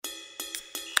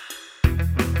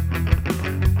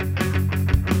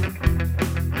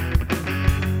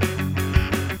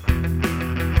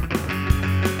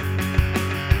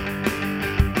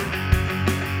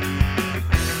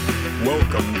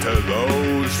to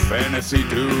Those Fantasy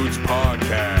Dudes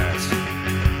podcast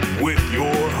with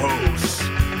your hosts,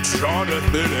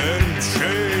 Jonathan and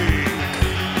Jake.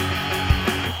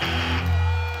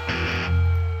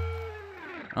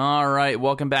 All right,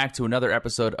 welcome back to another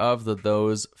episode of the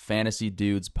Those Fantasy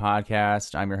Dudes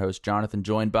podcast. I'm your host, Jonathan,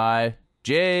 joined by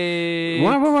Jake.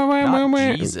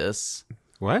 Not Jesus.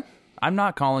 What? I'm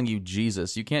not calling you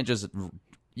Jesus. You can't just...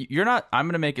 You're not... I'm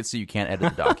going to make it so you can't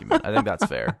edit the document. I think that's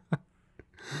fair.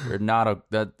 You're not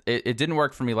a... It didn't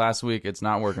work for me last week. It's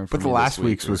not working for me But the last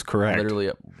week's was correct. Literally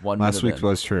at 1 minute Last week's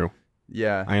was true.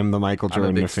 Yeah. I am the Michael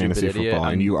Jordan of fantasy football,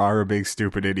 and you are a big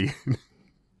stupid idiot.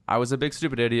 I was a big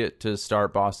stupid idiot to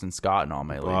start Boston Scott in all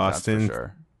my leagues, Boston, that's for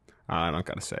sure. I don't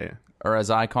gotta say it. Or as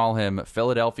I call him,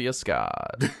 Philadelphia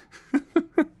Scott.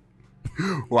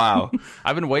 Wow.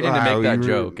 I've been waiting to make that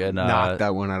joke. And knock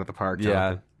that one out of the park.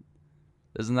 Yeah.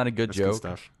 Isn't that a good joke? Good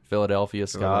stuff. Philadelphia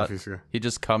Scott. Philadelphia Scott. He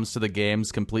just comes to the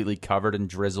games completely covered in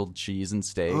drizzled cheese and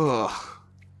steak. Ugh.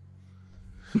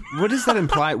 What does that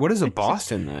imply? What is a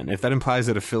Boston then? If that implies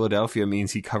that a Philadelphia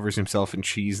means he covers himself in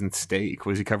cheese and steak,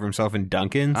 does he cover himself in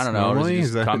Dunkin's? I don't know. Does he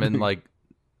just come in like,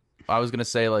 I was going to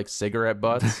say like cigarette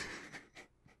butts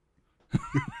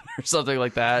or something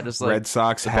like that. Just like Red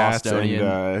Sox hats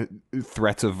and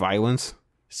threats of violence.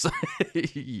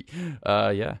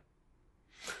 Yeah.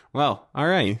 Well, all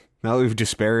right. Now that we've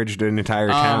disparaged an entire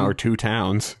town or two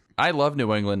towns. I love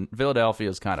New England. Philadelphia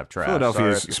is kind of trash.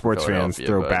 Philadelphia's sports fans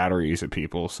throw batteries at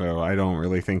people, so I don't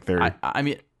really think they're... I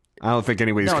mean... I don't think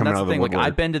anybody's coming out of the woodwork. Like,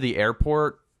 I've been to the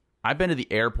airport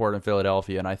in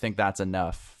Philadelphia, and I think that's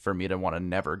enough for me to want to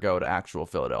never go to actual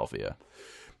Philadelphia.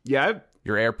 Yeah,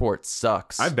 your airport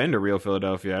sucks. I've been to real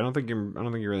Philadelphia. I don't think you're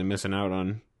really missing out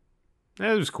on...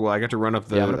 It was cool. I got to run up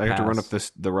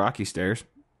the Rocky Stairs.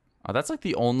 Oh, that's like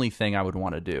the only thing I would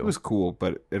want to do. It was cool,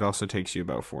 but it also takes you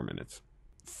about 4 minutes.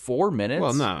 4 minutes?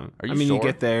 Well, no. Are you sure? You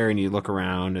get there and you look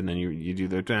around, and then you do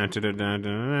the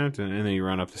and then you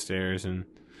run up the stairs, and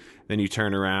then you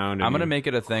turn around. And I'm gonna make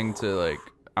it a thing to like.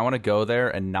 I want to go there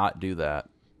and not do that.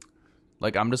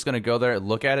 Like I'm just gonna go there,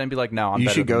 look at it, and be like, "No, I'm." You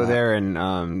better should than go that. there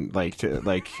and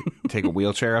take a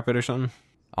wheelchair up it or something.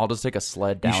 I'll just take a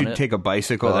sled down. You should take a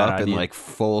bicycle up and like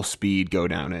full speed go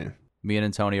down it. Me and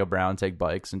Antonio Brown take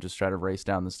bikes and just try to race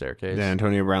down the staircase. Yeah,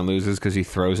 Antonio Brown loses because he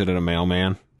throws it at a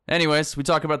mailman. Anyways, we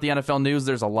talk about the NFL news.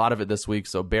 There's a lot of it this week,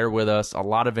 so bear with us. A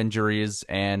lot of injuries,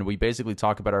 and we basically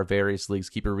talk about our various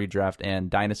leagues, Keeper, Redraft, and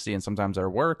Dynasty, and sometimes our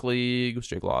work league, which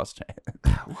Jake lost.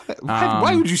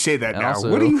 Why would you say that now?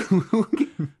 Also, what do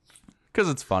you... Because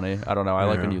it's funny. I don't know. I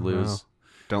like when you lose. Well,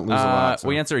 don't lose a lot. So.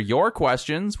 We answer your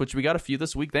questions, which we got a few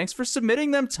this week. Thanks for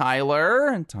submitting them, Tyler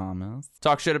and Thomas.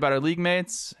 Talk shit about our league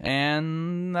mates,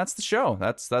 and that's the show.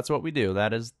 That's what we do.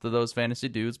 That is the Those Fantasy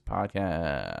Dudes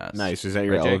podcast. Nice. Is that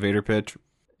your elevator pitch?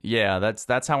 Yeah,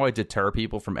 that's how I deter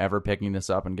people from ever picking this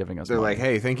up and giving us money. Like,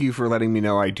 hey, thank you for letting me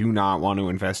know I do not want to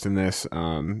invest in this.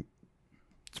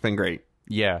 It's been great.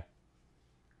 Yeah.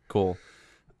 Cool.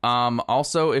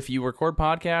 Also, if you record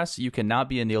podcasts, you cannot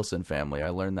be a Nielsen family. I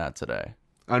learned that today.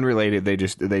 Unrelated,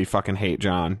 they fucking hate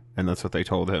John, and that's what they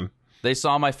told him. They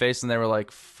saw my face and they were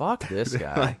like, "Fuck this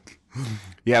guy."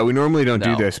 Yeah, we normally don't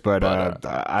do this, but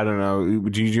I don't know.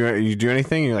 Do you do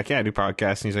anything? You're like, yeah, I do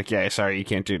podcasts, and he's like, yeah, sorry, you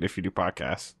can't do it if you do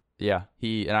podcasts. Yeah,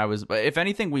 if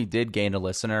anything, we did gain a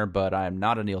listener, but I'm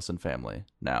not a Nielsen family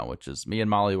now, which is me and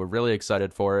Molly were really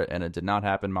excited for it, and it did not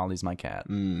happen. Molly's my cat.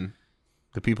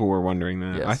 The people were wondering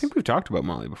that. Yes. I think we've talked about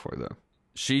Molly before, though.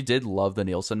 She did love the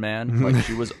Nielsen man. Like,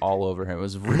 she was all over him. It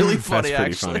was really funny,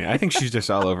 That's pretty funny. I think she's just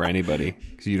all over anybody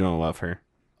because you don't love her.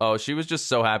 Oh, she was just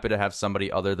so happy to have somebody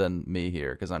other than me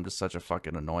here because I'm just such a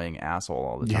fucking annoying asshole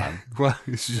all the time. Well,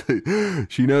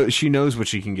 she knows what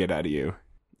she can get out of you.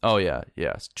 Oh, yeah.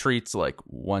 Treats like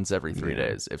once every 3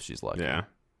 days if she's lucky.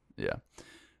 Yeah.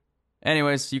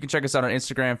 Anyways, you can check us out on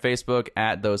Instagram, Facebook,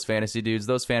 at Those Fantasy Dudes,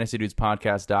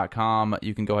 thosefantasydudespodcast.com.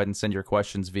 You can go ahead and send your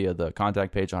questions via the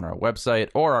contact page on our website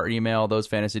or our email,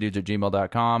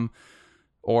 thosefantasydudes@gmail.com,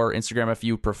 or Instagram if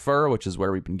you prefer, which is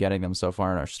where we've been getting them so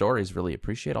far in our stories. Really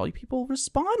appreciate all you people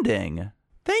responding.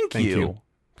 Thank you.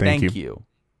 Thank you.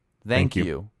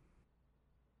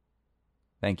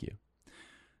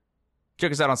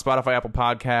 Check us out on Spotify, Apple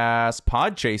Podcasts,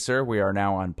 Podchaser. We are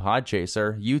now on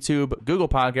Podchaser, YouTube, Google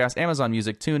Podcasts, Amazon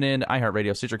Music, TuneIn,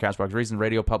 iHeartRadio, Stitcher, Castbox, Reason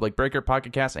Radio, Public, Breaker,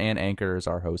 Pocket Cast, and Anchor is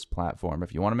our host platform.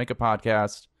 If you want to make a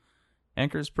podcast,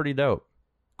 Anchor is pretty dope.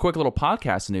 Quick little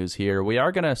podcast news here. We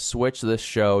are going to switch this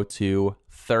show to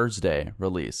Thursday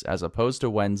release as opposed to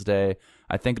Wednesday.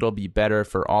 I think it'll be better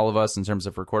for all of us in terms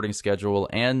of recording schedule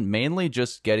and mainly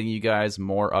just getting you guys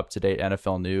more up-to-date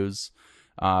NFL news.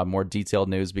 more detailed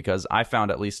news, because I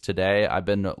found, at least today, I've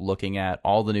been looking at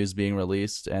all the news being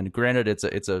released, and granted,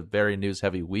 it's a very news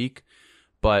heavy week,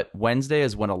 but Wednesday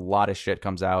is when a lot of shit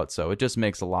comes out, so it just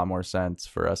makes a lot more sense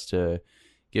for us to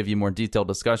give you more detailed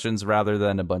discussions rather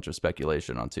than a bunch of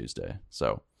speculation on Tuesday.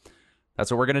 So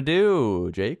that's what we're gonna do.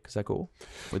 Jake, is that cool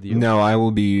with you? No, I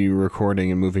will be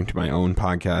recording and moving to my own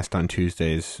podcast on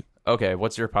Tuesdays. Okay,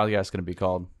 what's your podcast gonna be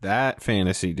called? That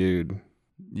Fantasy Dude.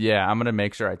 Yeah, I'm gonna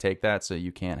make sure I take that so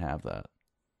you can't have that.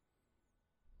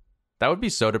 That would be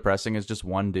so depressing as just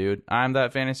one dude. I'm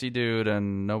that fantasy dude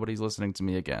and nobody's listening to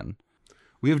me again.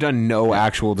 We have done no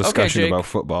actual discussion about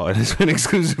football. It has been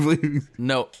exclusively...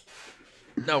 No,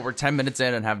 we're 10 minutes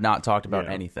in and have not talked about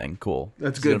anything. Cool.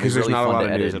 That's good, because there's not a lot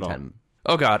of news at all.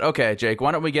 Oh, God. Okay, Jake,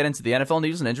 why don't we get into the NFL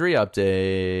news and injury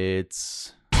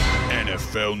updates?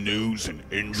 NFL news and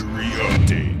injury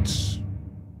updates.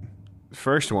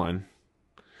 First one,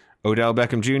 Odell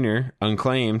Beckham Jr.,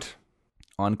 unclaimed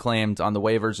on the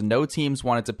waivers. No teams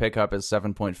wanted to pick up his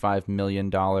 $7.5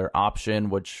 million option,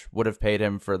 which would have paid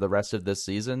him for the rest of this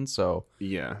season. So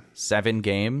 7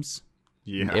 games.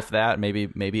 Yeah. If that, maybe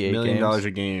 8 games. $1 million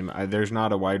a game. There's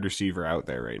not a wide receiver out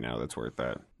there right now that's worth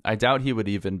that. I doubt he would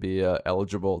even be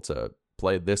eligible to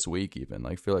play this week even.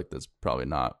 I feel like that's probably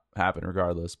not happen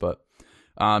regardless. But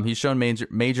he's shown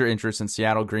major interest in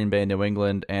Seattle, Green Bay, New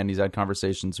England, and he's had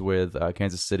conversations with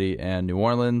Kansas City and New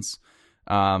Orleans.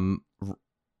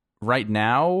 Right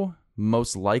now,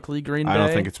 most likely Green Bay. I don't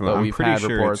think it's. I'm pretty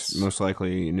sure reports. It's most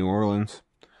likely New Orleans.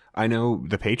 I know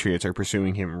the Patriots are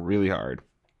pursuing him really hard.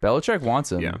 Belichick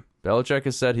wants him. Yeah. Belichick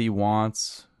has said he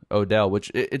wants Odell, which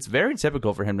it's very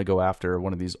typical for him to go after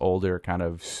one of these older kind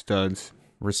of studs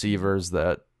receivers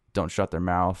that don't shut their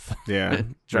mouth. Yeah.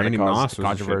 Trying to cause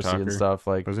controversy and stuff.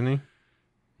 Wasn't he?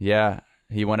 Yeah.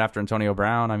 He went after Antonio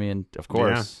Brown. I mean, of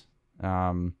course.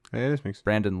 Yeah. This makes sense.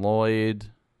 Brandon Lloyd.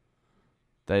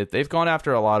 They've gone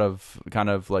after a lot of kind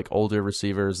of like older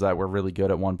receivers that were really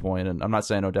good at one point, and I'm not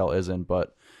saying Odell isn't,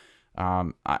 but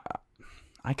I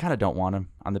kind of don't want him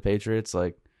on the Patriots.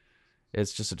 Like,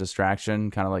 it's just a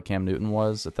distraction, kind of like Cam Newton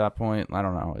was at that point. I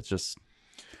don't know. It's just...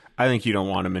 I think you don't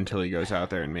want him until he goes out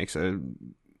there and makes a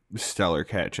stellar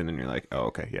catch, and then you're like, oh,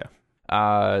 okay, yeah.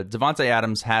 Devontae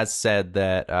Adams has said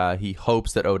that he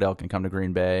hopes that Odell can come to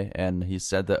Green Bay, and he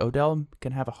said that Odell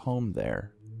can have a home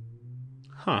there.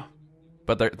 Huh.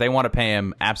 But they want to pay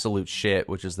him absolute shit,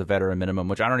 which is the veteran minimum,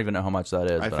 which I don't even know how much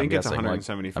that is. I think it's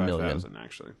 $175,000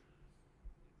 actually.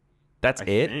 That's I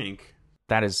it? Think.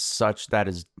 That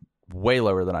is way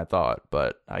lower than I thought,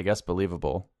 but I guess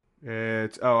believable.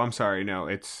 I'm sorry, no,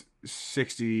 it's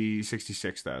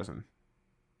 66,000.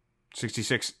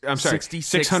 66. I'm sorry,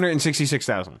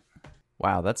 666,000.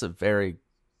 Wow, that's a very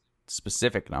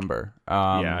specific number. Yeah,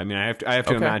 I mean, I have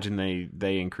to imagine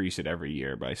they increase it every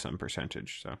year by some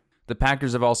percentage. So the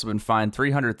Packers have also been fined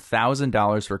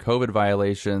 $300,000 for COVID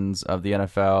violations of the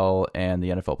NFL and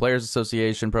the NFL Players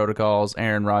Association protocols.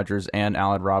 Aaron Rodgers and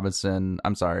Allen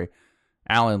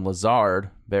Lazard,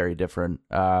 very different.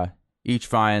 Each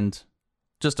fined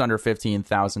just under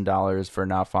 $15,000 for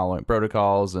not following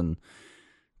protocols. And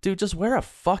dude, just wear a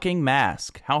fucking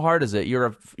mask. How hard is it?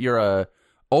 You're a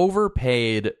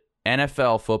overpaid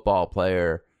NFL football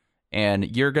player,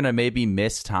 and you're gonna maybe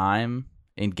miss time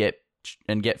and get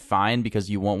fined because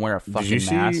you won't wear a fucking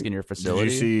mask in your facility.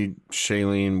 Did you see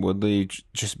Shailene Woodley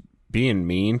just being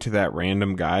mean to that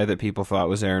random guy that people thought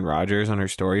was Aaron Rodgers on her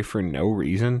story for no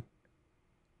reason?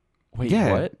 Wait,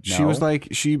 yeah, what? No. She was like,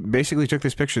 she basically took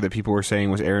this picture that people were saying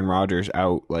was Aaron Rodgers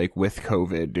out like with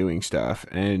COVID doing stuff,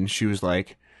 and she was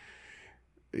like,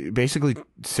 basically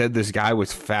said this guy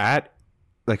was fat,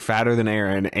 like fatter than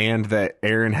Aaron, and that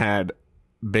Aaron had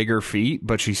bigger feet,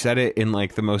 but she said it in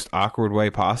like the most awkward way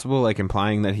possible, like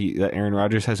implying that Aaron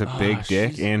Rodgers has a big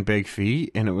dick and big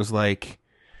feet, and it was like,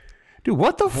 dude,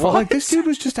 what the fuck? Like, this dude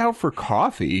was just out for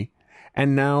coffee,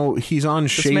 and now he's on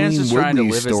Shailene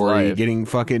Woodley's story getting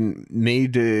fucking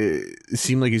made to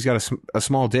seem like he's got a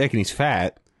small dick and he's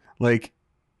fat. Like,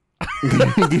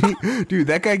 dude,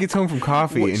 that guy gets home from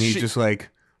coffee and he's just like,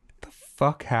 what the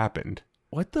fuck happened?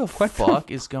 What the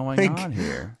fuck is going on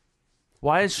here?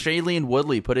 Why is Shailene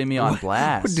Woodley putting me on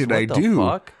blast? What did I do?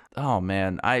 Fuck? Oh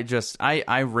man, I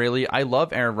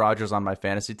love Aaron Rodgers on my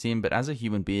fantasy team, but as a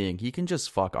human being, he can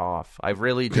just fuck off.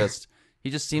 He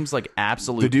just seems like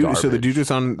absolute garbage. So the dude was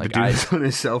on on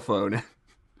his cell phone.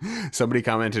 Somebody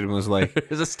commented and was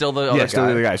like, "Is it still the other guy?" Still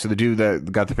the other guy. So the dude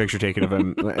that got the picture taken of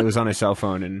him, it was on his cell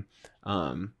phone, and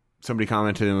somebody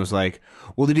commented and was like,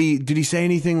 "Well, did he say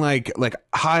anything like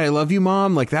hi, I love you,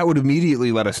 mom? Like that would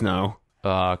immediately let us know."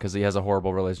 Because he has a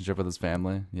horrible relationship with his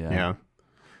family. Yeah.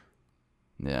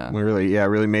 Yeah. We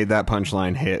really made that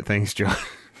punchline hit. Thanks, John.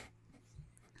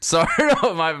 Sorry,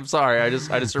 I'm sorry. I just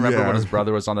remember Yeah. when his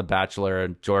brother was on The Bachelor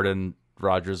and Jordan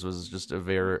Rogers was just a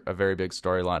very big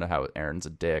storyline of how Aaron's a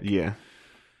dick. Yeah.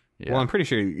 Yeah. Well, I'm pretty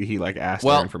sure he like asked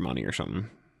Well- Aaron for money or something.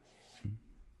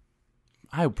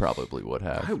 I probably would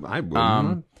have. I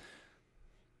wouldn't.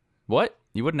 What?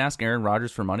 You wouldn't ask Aaron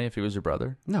Rodgers for money if he was your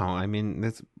brother? No, I mean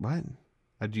that's what.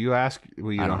 Do you ask?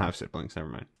 Well, you I don't don't have siblings. Never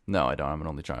mind. No, I don't. I'm an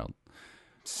only child.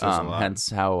 Says a lot. Hence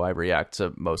how I react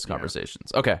to most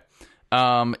conversations. Okay.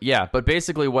 Yeah, but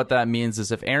basically what that means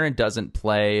is if Aaron doesn't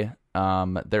play,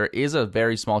 there is a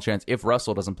very small chance, if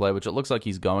Russell doesn't play, which it looks like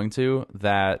he's going to,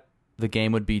 that the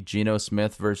game would be Geno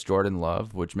Smith versus Jordan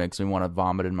Love, which makes me want to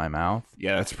vomit in my mouth.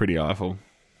 Yeah, that's pretty awful.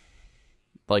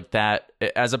 Like that,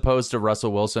 as opposed to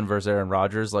Russell Wilson versus Aaron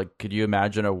Rodgers. Like, could you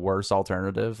imagine a worse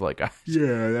alternative? Like,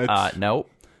 Yeah, nope.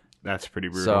 that's pretty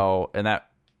brutal. So, and that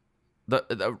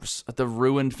the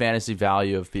ruined fantasy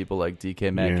value of people like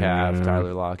DK Metcalf, Yeah.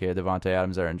 Tyler Lockett, Devontae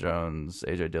Adams, Aaron Jones,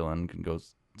 AJ Dillon can go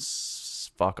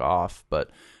fuck off. But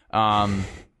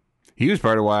he was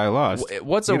part of why I lost.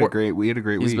 what's we a had a great week.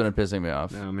 he's been pissing me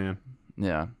off. Oh man.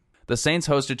 Yeah. The Saints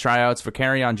hosted tryouts for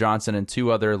Kerryon Johnson and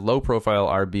two other low-profile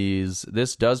RBs.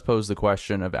 This does pose the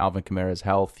question of Alvin Kamara's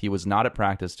health. He was not at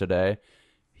practice today.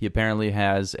 He apparently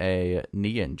has a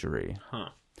knee injury.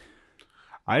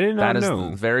 I did not That is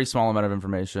know. a very small amount of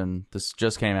information. This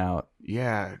just came out.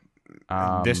 Yeah.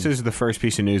 This is the first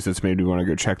piece of news that's made me want to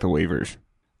go check the waivers.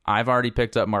 I've already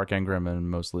picked up Mark Ingram in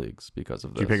most leagues because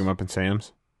of this. Did you pick him up in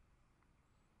Sam's?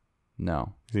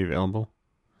 No. Is he available?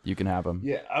 You can have him.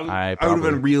 Yeah, I would have probably-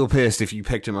 been real pissed if you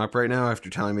picked him up right now after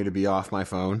telling me to be off my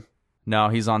phone. No,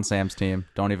 he's on Sam's team.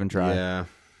 Don't even try. Yeah.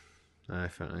 I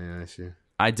see.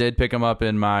 I did pick him up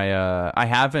in my I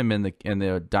have him in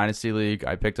the Dynasty League.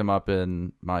 I picked him up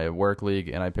in my work league,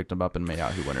 and I picked him up in my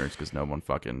Yahoo winners because no one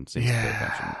fucking seems to pay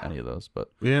attention to any of those.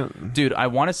 But Yeah. dude, I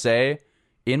want to say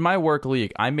in my work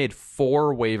league, I made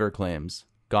 4 waiver claims,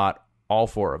 got all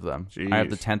 4 of them. I have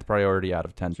the Jeez. 10th priority out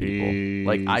of 10 people.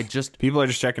 Like I just People are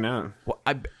just checking out.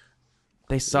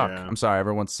 they suck. Yeah. I'm sorry,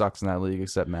 everyone sucks in that league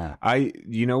except Matt.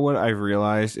 You know what I've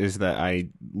realized is that I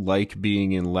like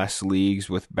being in less leagues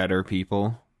with better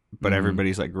people, but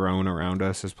everybody's like growing around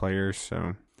us as players.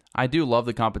 So I do love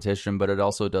the competition, but it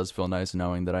also does feel nice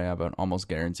knowing that I have an almost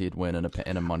guaranteed win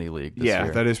in a money league this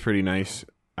year. that is pretty nice.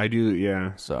 I do.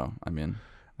 Yeah, So I mean,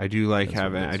 I do like That's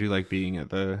what it is. I do like being at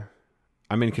the.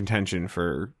 I'm in contention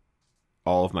for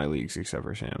all of my leagues except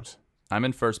for Sam's. I'm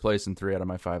in first place in 3 out of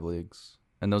my 5 leagues,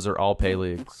 and those are all pay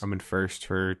leagues. I'm in first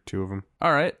for 2 of them.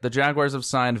 All right, the Jaguars have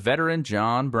signed veteran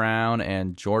John Brown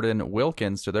and Jordan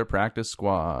Wilkins to their practice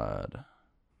squad.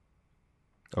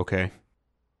 Okay.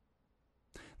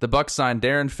 The Bucs signed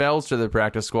Darren Fells to their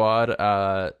practice squad.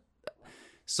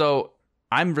 So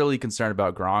I'm really concerned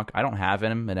about Gronk. I don't have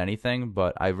him in anything,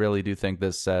 but I really do think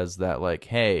this says that, like,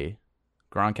 hey,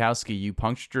 Gronkowski, you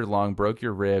punctured your lung, broke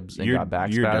your ribs, and got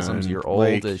back spasms. done. You're old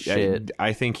Like, as shit.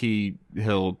 I think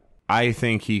I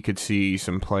think he could see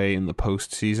some play in the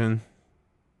postseason,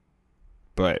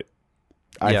 but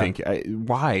I Yeah. think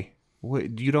why?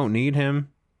 You don't need him.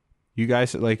 You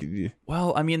guys like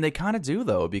Well, I mean, they kind of do,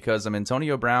 though, because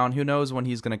Antonio Brown, who knows when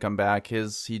he's going to come back?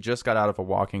 He just got out of a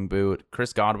walking boot.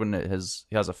 Chris Godwin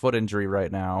he has a foot injury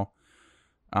right now.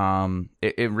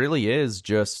 It really is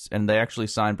just, and they actually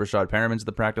signed Brashad Perriman to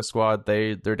the practice squad.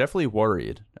 They're definitely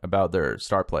worried about their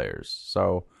star players.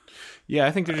 So yeah,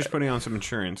 I think they're just putting on some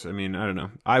insurance. I mean, I don't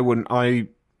know. I wouldn't.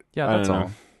 yeah, that's don't all.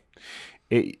 know.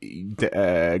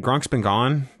 Gronk's been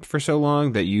gone for so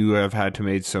long that you have had to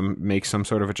make some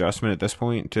sort of adjustment at this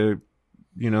point to,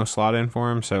 slot in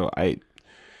for him. So I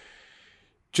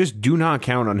just do not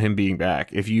count on him being back.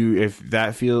 If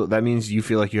that means you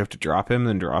feel like you have to drop him,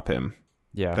 then drop him.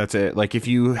 Yeah, That's it. Like if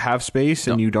you have space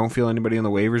and you don't feel anybody on the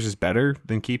waivers is better,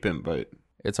 then keep him. But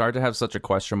it's hard to have such a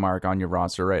question mark on your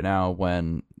roster right now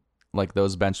when, like,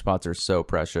 those bench spots are so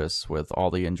precious with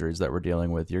all the injuries that we're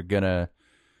dealing with.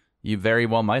 You very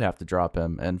well might have to drop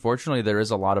him. And fortunately, there is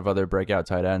a lot of other breakout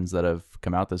tight ends that have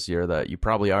come out this year that you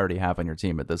probably already have on your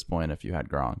team at this point if you had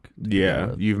Gronk.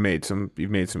 yeah, you've made some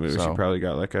moves. So- You probably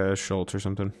got like a Schultz or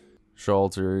something.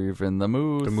 Schultz or even the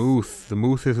Moose. The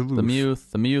Moose is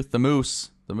loose. The Moose.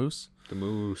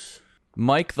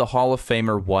 Mike, the Hall of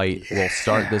Famer White, will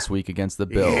start this week against the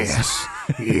Bills.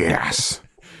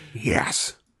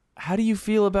 Yes. How do you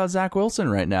feel about Zach Wilson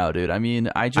right now, dude? I mean,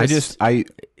 I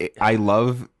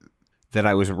love that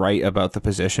I was right about the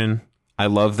position. I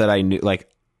love that I knew, like,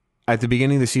 at the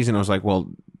beginning of the season, I was like, well,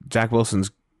 Zach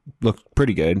Wilson's looked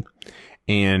pretty good,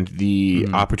 and the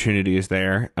opportunity is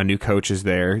there. A new coach is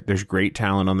there. There's great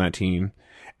talent on that team,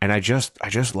 And I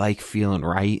just like feeling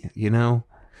right,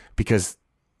 because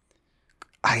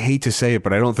I hate to say it,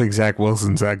 but I don't think Zach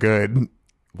Wilson's that good.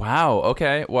 Wow.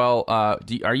 Okay. Well,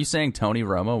 are you saying Tony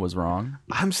Romo was wrong?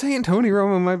 I'm saying Tony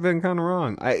Romo might have been kind of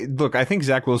wrong. I think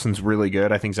Zach Wilson's really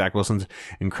good. I think Zach Wilson's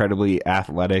incredibly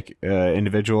athletic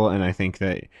individual, and I think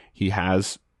that he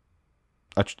has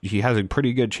a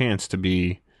pretty good chance to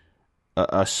be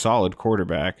a solid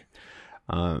quarterback.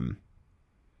 I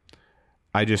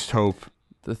just hope.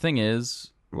 The thing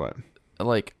is, What?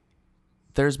 Like,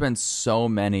 there's been so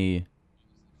many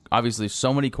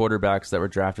quarterbacks that were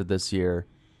drafted this year,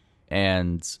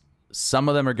 and some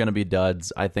of them are going to be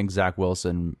duds. I think Zach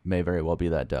Wilson may very well be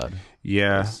that dud.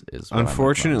 Yeah. Is what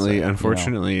unfortunately, I'm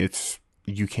saying, it's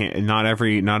you can't. Not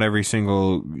every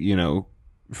single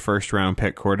first round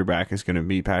pick quarterback is going to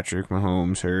be Patrick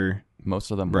Mahomes or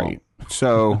most of them right. won't.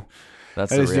 So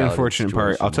that is the unfortunate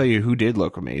part. I'll tell you who did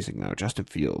look amazing though. Justin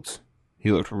Fields.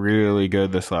 He looked really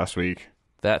good this last week.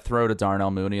 That throw to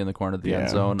Darnell Mooney in the corner of the end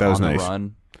zone that was on nice. The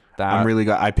run. I'm really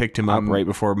glad I picked him up right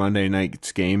before Monday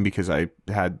night's game because I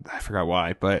forgot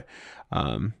why, but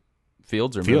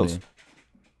Fields.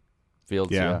 Fields,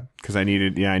 yeah. Because I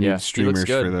needed streamers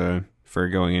for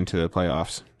going into the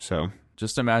playoffs. So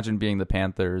just imagine being the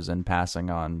Panthers and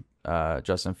passing on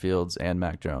Justin Fields and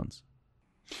Mac Jones.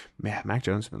 Yeah, Mac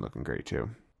Jones has been looking great too.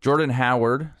 Jordan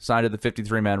Howard signed to the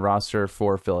 53-man roster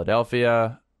for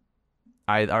Philadelphia.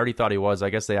 I already thought he was. I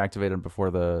guess they activated him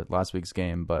before the last week's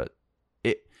game, but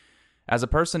as a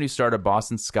person who started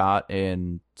Boston Scott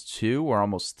in 2 or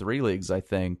almost 3 leagues, I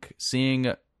think,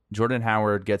 seeing Jordan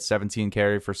Howard get 17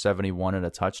 carry for 71 and a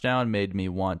touchdown made me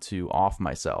want to off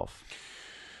myself.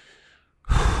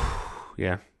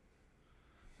 Yeah.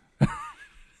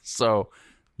 So,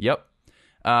 yep.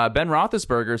 Ben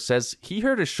Roethlisberger says he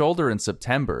hurt his shoulder in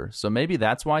September, so maybe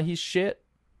that's why he's shit.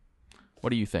 What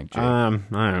do you think, Jake? I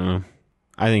don't know.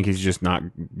 I think he's just not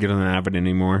good on the habit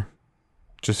anymore.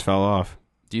 Just fell off.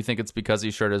 Do you think it's because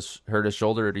he hurt his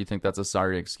shoulder, or do you think that's a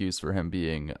sorry excuse for him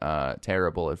being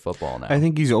terrible at football now? I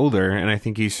think he's older, and I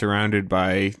think he's surrounded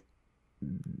by...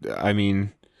 I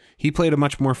mean, he played a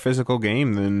much more physical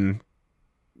game than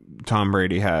Tom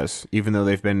Brady has, even though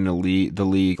they've been in the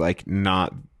league like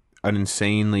not an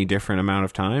insanely different amount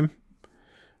of time.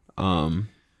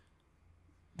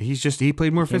 He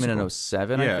played more physical. Came in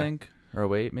 07, Yeah. I think,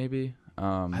 or 08 maybe.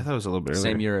 I thought it was a little bit earlier.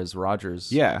 Same year as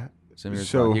Rodgers. Yeah. Same year as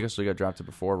So- he actually got drafted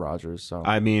before Rodgers. So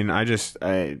I mean,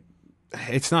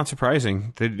 it's not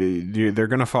surprising. They're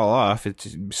going to fall off.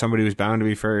 It's somebody who's bound to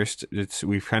be first.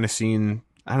 We've kind of seen,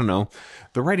 I don't know,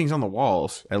 the writing's on the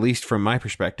walls, at least from my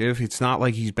perspective. It's not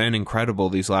like he's been incredible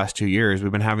these last 2 years.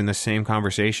 We've been having the same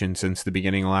conversation since the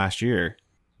beginning of last year.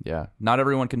 yeah, not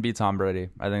everyone can beat Tom Brady.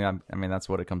 I mean, that's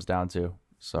what it comes down to.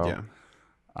 So Yeah.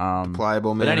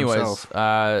 Pliable man but anyways,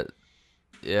 himself.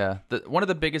 yeah, one of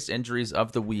the biggest injuries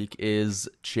of the week is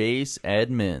Chase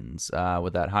Edmonds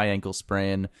with that high ankle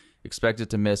sprain, expected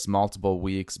to miss multiple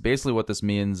weeks. Basically, what this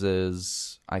means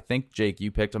is, I think, Jake,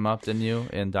 you picked him up, didn't you,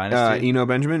 in Dynasty? Eno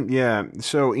Benjamin, yeah.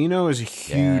 So Eno is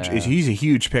he's a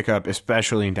huge pickup,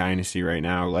 especially in Dynasty right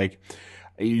now. Like,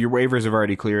 your waivers have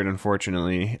already cleared,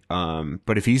 unfortunately.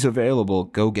 But if he's available,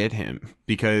 go get him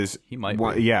because He might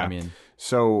be. Yeah. I mean,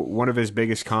 So one of his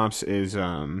biggest comps is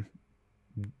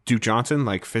Duke Johnson,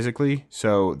 like physically.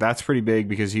 So that's pretty big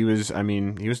because he was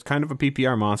kind of a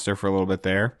PPR monster for a little bit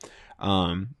there.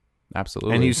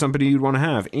 absolutely. And he's somebody you'd want to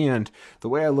have. And the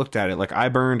way I looked at it, like I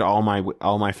burned all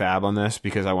my fab on this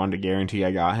because I wanted to guarantee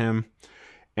I got him.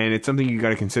 And it's something you got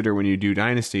to consider when you do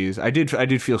dynasties. I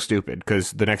did feel stupid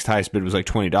because the next highest bid was like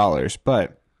 $20,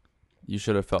 but you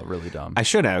should have felt really dumb. I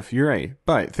should have. You're right.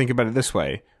 But think about it this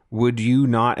way. Would you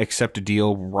not accept a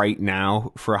deal right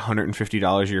now for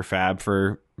 $150 your fab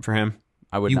for him?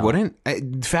 I would. You not.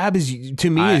 wouldn't? Fab is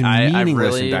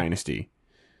meaningless in Dynasty.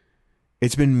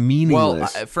 It's been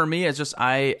meaningless. Well, for me, it's just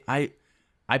I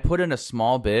put in a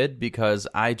small bid because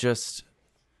I don't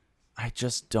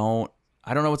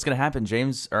know what's going to happen.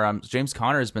 James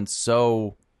Conner has been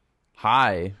so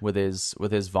high with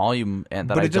his volume, and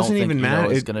that but I it don't doesn't think even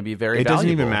matter. is going to be very It valuable.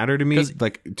 doesn't even matter to me.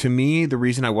 Like, to me, the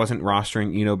reason I wasn't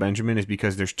rostering Eno Benjamin is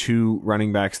because there's 2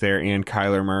 running backs there and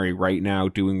Kyler Murray right now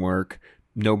doing work.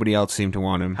 Nobody else seemed to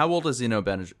want him. How old is Eno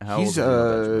Benjamin? He's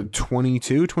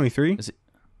 22, 23. Is he?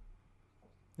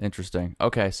 Interesting.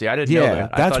 Okay, see, I didn't know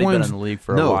that. I thought he'd been in the league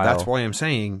for a while. No, that's why I'm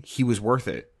saying he was worth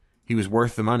it. He was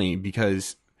worth the money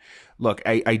because, look,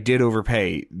 I did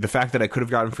overpay. The fact that I could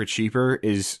have gotten for cheaper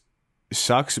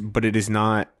sucks, but it is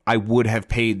not. I would have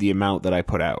paid the amount that I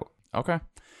put out. Okay.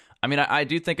 I mean, I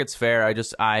do think it's fair. I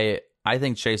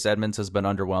think Chase Edmonds has been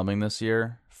underwhelming this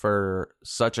year for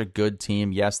such a good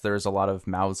team. Yes, there's a lot of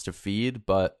mouths to feed,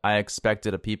 but I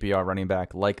expected a PPR running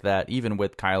back like that, even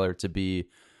with Kyler, to be,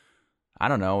 I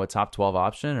don't know, a top 12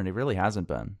 option, and he really hasn't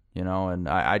been, and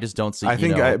I just don't see. I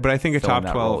think a top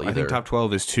 12. I think top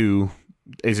 12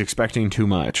 is expecting too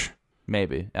much.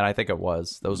 Maybe, and I think it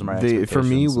was. Those are my expectations. For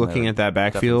me, looking at that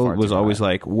backfield was always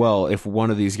like, well, if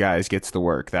one of these guys gets the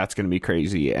work, that's going to be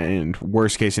crazy. And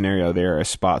worst case scenario, they're a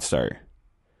spot start.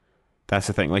 That's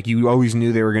the thing. Like, you always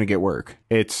knew they were going to get work.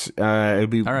 It'd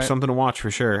be something to watch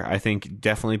for sure. I think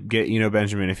definitely get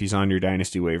Benjamin if he's on your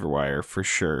dynasty waiver wire for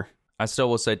sure. I still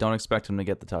will say don't expect him to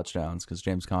get the touchdowns because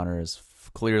James Conner has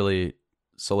clearly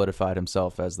solidified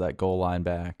himself as that goal line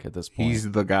back at this point. He's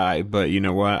the guy, but you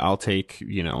know what? I'll take,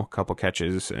 a couple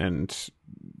catches and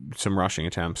some rushing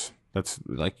attempts. That's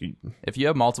like... If you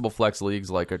have multiple flex leagues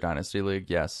like our Dynasty League,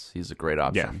 yes, he's a great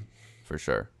option for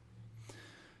sure.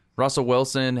 Russell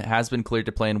Wilson has been cleared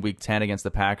to play in Week 10 against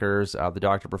the Packers. The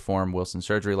doctor performed Wilson's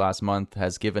surgery last month,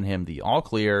 has given him the all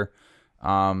clear.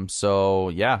 So,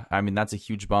 yeah, I mean, that's a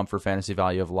huge bump for fantasy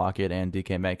value of Lockett and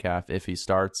DK Metcalf if he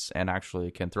starts and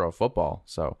actually can throw a football.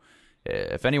 So,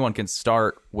 if anyone can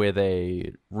start with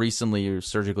a recently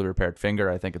surgically repaired finger,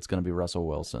 I think it's going to be Russell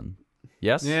Wilson.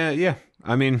 Yes? Yeah.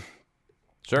 I mean,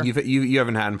 sure. You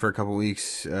haven't had him for a couple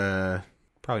weeks.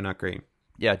 Probably not great.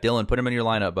 Yeah, Dylan, put him in your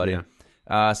lineup, buddy.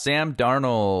 Yeah. Sam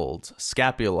Darnold,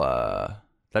 scapula.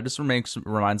 That just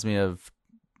reminds me of...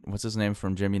 What's his name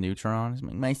from Jimmy Neutron? He's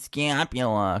like, my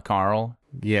scapula, Carl.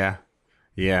 Yeah.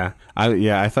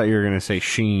 I thought you were gonna say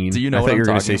Sheen. Do you know? I what thought I'm you were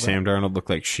gonna talking say about? Sam Darnold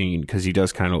looked like Sheen because he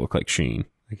does kind of look like Sheen.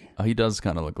 He does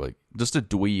kind of look like just a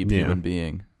dweeb human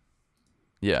being.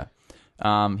 Yeah.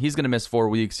 He's gonna miss 4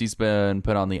 weeks. He's been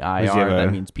put on the IR.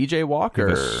 That means PJ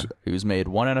Walker, who's made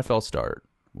one NFL start,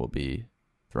 will be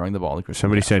throwing the ball to Christian.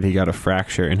 Somebody said he got a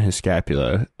fracture in his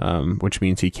scapula, which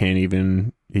means he can't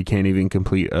even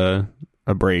complete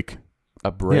a break.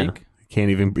 A break? Yeah.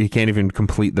 He can't even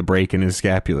complete the break in his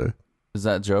scapula. Is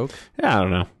that a joke? Yeah, I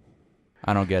don't know.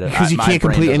 I don't get it. Because he can't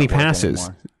complete any passes.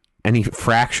 And he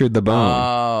fractured the bone.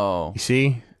 Oh. You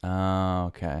see? Oh,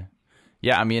 okay.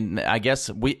 Yeah, I mean, I guess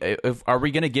are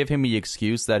we going to give him the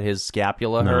excuse that his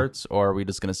scapula hurts, or are we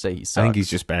just going to say he sucks? I think he's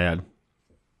just bad.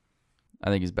 I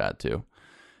think he's bad too.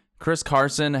 Chris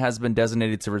Carson has been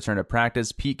designated to return to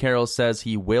practice. Pete Carroll says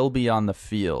he will be on the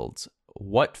field.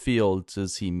 What field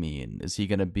does he mean? Is he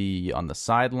going to be on the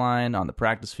sideline, on the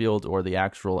practice field, or the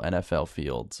actual NFL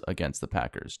field against the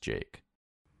Packers, Jake?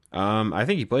 I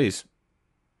think he plays.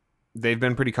 They've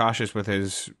been pretty cautious with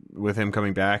him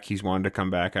coming back. He's wanted to come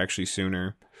back actually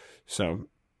sooner. So,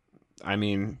 I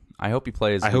mean, I hope he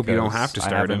plays. I hope you don't have to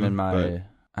start him in my.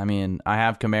 I mean, I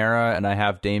have Kamara and I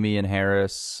have Damian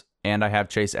Harris and I have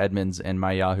Chase Edmonds in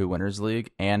my Yahoo Winners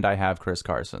League and I have Chris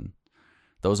Carson.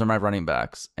 Those are my running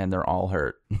backs, and they're all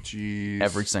hurt. Jeez.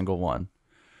 Every single one.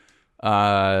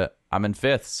 I'm in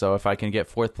 5th, so if I can get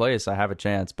 4th place, I have a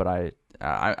chance. But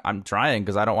I'm trying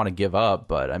because I don't want to give up.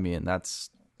 But I mean,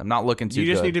 I'm not looking too good.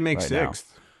 You just need to make right 6th.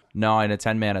 Now. No, in a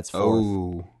 10-man, it's 4th.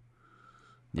 Oh.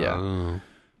 Yeah. Oh.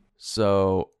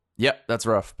 So, yep, that's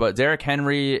rough. But Derrick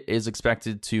Henry is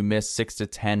expected to miss 6 to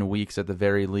 10 weeks at the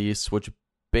very least, which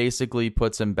basically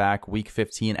puts him back week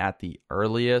 15 at the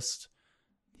earliest.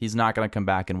 He's not going to come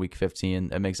back in week 15.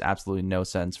 It makes absolutely no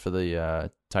sense for the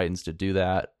Titans to do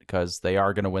that because they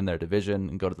are going to win their division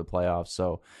and go to the playoffs.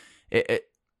 So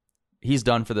he's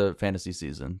done for the fantasy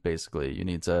season, basically. You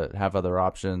need to have other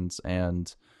options.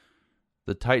 And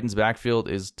the Titans' backfield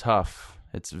is tough.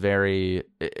 It's going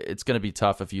to be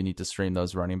tough if you need to stream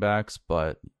those running backs,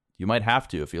 but you might have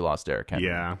to if you lost Derrick Henry.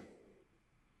 Yeah.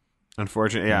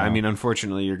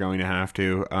 Unfortunately, you're going to have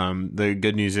to. The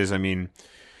good news is,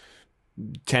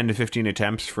 10 to 15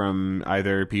 attempts from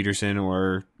either Peterson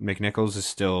or McNichols is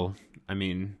still,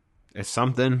 it's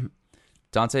something.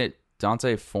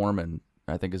 Dante Foreman,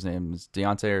 I think his name is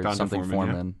Deontay or Dante something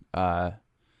Foreman.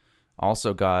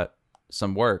 Also got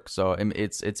some work. So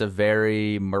it's a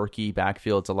very murky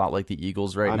backfield. It's a lot like the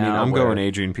Eagles now. I'm going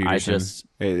Adrian Peterson.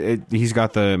 He's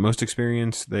got the most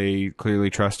experience. They clearly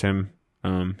trust him.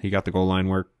 He got the goal line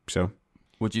work, so.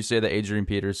 Would you say that Adrian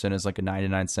Peterson is like a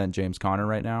 99-cent James Conner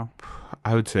right now?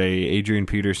 I would say Adrian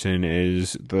Peterson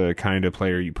is the kind of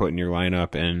player you put in your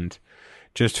lineup and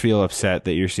just feel upset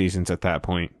that your season's at that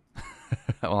point.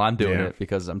 Well, I'm doing it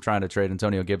because I'm trying to trade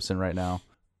Antonio Gibson right now.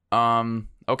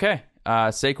 Okay.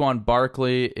 Saquon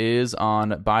Barkley is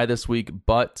on bye this week,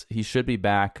 but he should be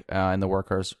back in the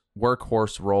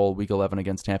workhorse role week 11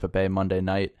 against Tampa Bay Monday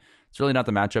night. It's really not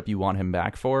the matchup you want him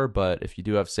back for, but if you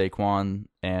do have Saquon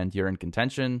and you're in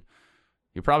contention,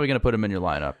 you're probably going to put him in your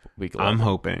lineup week 11. I'm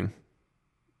hoping.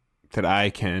 that I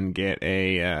can get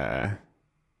a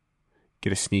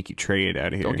sneaky trade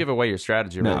out of here. Don't give away your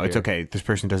strategy. No, right it's here. okay. This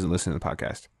person doesn't listen to the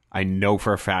podcast. I know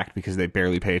for a fact because they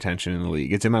barely pay attention in the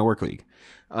league. It's in my work league.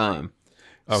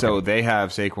 So they have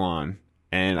Saquon,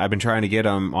 and I've been trying to get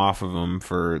them off of them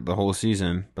for the whole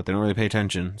season, but they don't really pay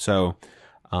attention. So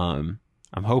I'm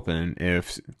hoping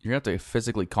if You have to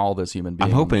physically call this human being.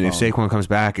 I'm hoping on if the phone. Saquon comes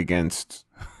back against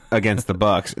the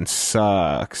Bucks and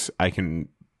sucks, I can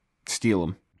steal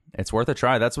him. It's worth a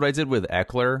try. That's what I did with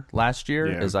Eckler last year.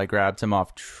 Yeah. Is I grabbed him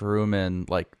off Truman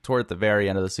like toward the very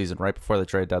end of the season, right before the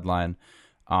trade deadline.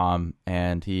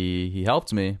 And he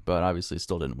helped me, but obviously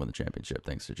still didn't win the championship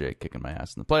thanks to Jake kicking my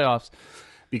ass in the playoffs.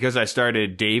 Because I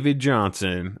started David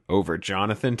Johnson over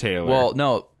Jonathan Taylor. Well,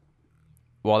 no.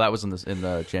 Well, that was in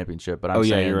the championship, but I'm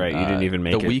saying you're right. You didn't even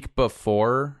make the it. week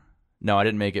before. No, I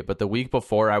didn't make it, but the week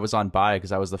before I was on bye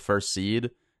because I was the first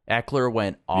seed. Eckler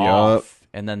went off,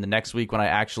 and then the next week when I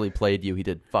actually played you, he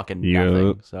did fucking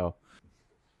nothing. So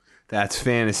that's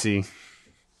fantasy.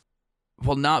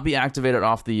 will not be activated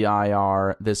off the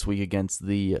IR this week against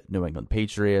the New England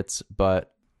Patriots.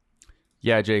 But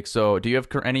yeah, Jake. So do you have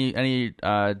any?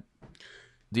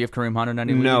 Do you have Kareem Hunt in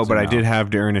any? No, leagues but or I did have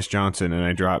D'Ernest Johnson, and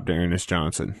I dropped D'Ernest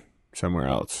Johnson somewhere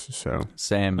else. So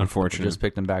Same. Unfortunate. Just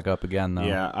picked him back up again though.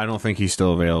 yeah, I don't think he's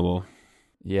still available.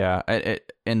 Yeah,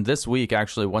 and this week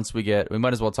actually, we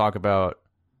might as well talk about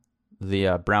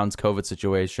the Browns COVID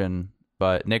situation.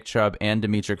 But Nick Chubb and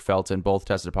Demetric Felton both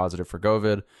tested positive for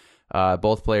COVID.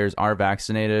 Both players are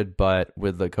vaccinated, but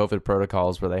with the COVID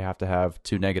protocols where they have to have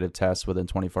 2 negative tests within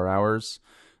 24 hours,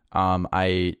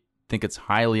 I think it's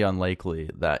highly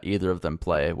unlikely that either of them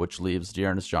play, which leaves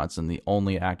D'Ernest Johnson the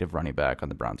only active running back on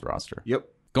the Browns roster. Yep.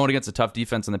 Going against a tough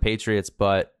defense in the Patriots,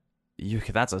 but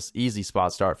that's an easy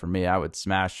spot start for me. I would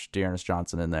smash D'Ernest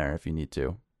Johnson in there if you need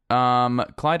to.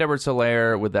 Clyde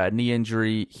Edwards-Helaire with that knee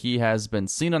injury, he has been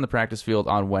seen on the practice field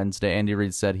on Wednesday. Andy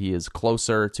Reid said he is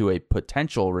closer to a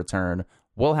potential return.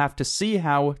 We'll have to see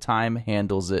how time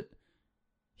handles it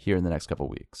here in the next couple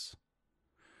weeks.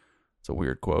 It's a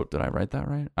weird quote. Did I write that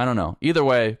right? I don't know. Either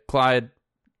way, Clyde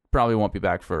probably won't be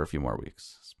back for a few more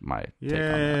weeks. That's my take on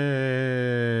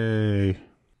that. Yay.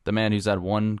 The man who's had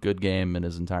one good game in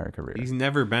his entire career. He's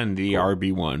never been the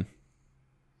RB1.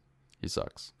 He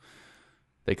sucks.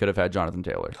 They could have had Jonathan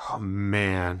Taylor. Oh,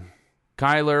 man.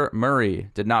 Kyler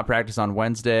Murray did not practice on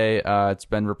Wednesday. It's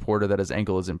been reported that his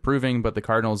ankle is improving, but the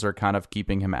Cardinals are kind of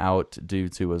keeping him out due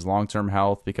to his long-term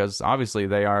health because obviously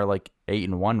they are like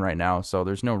 8-1 right now, so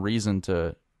there's no reason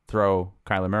to throw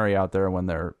Kyler Murray out there when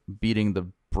they're beating the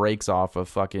brakes off of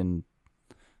fucking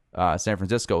San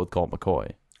Francisco with Colt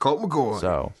McCoy. Colt McCoy.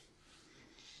 So,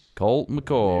 Colt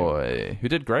McCoy, who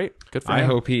did great. Good for him.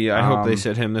 I hope they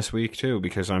sit him this week too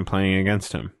because I'm playing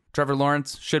against him. Trevor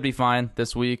Lawrence should be fine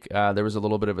this week. There was a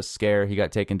little bit of a scare. He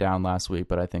got taken down last week,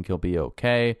 but I think he'll be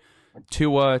okay.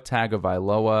 Tua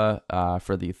Tagovailoa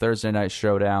for the Thursday night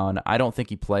showdown. I don't think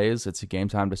he plays. It's a game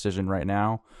time decision right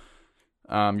now.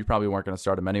 You probably weren't going to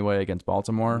start him anyway against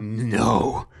Baltimore.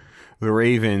 No. The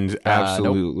Ravens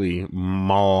absolutely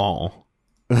maul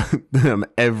them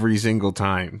every single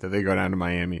time that they go down to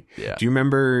Miami. Yeah. Do you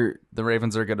remember The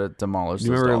Ravens are going to demolish Do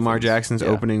you those remember Lamar Dolphins. Jackson's Yeah.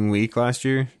 opening week last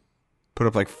year? Put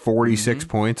up like 46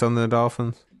 points on the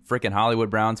Dolphins. Freaking Hollywood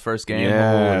Browns first game.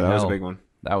 Yeah, Holy that was a hell. big one.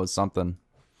 That was something.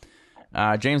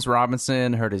 James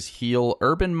Robinson hurt his heel.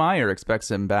 Urban Meyer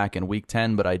expects him back in week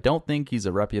 10, but I don't think he's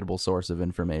a reputable source of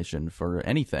information for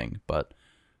anything. But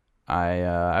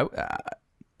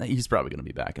he's probably going to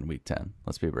be back in week 10.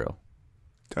 Let's be real.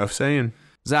 Tough saying.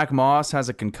 Zach Moss has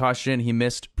a concussion. He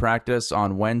missed practice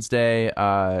on Wednesday.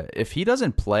 If he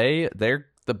doesn't play,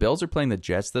 the Bills are playing the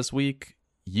Jets this week.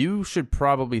 You should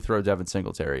probably throw Devin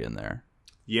Singletary in there.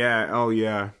 Yeah. Oh,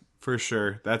 yeah. For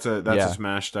sure. That's a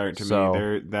smash start to So-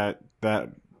 me.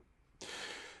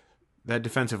 That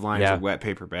defensive line is Yeah. a wet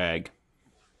paper bag.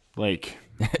 Like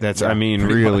that's. Yeah, I mean,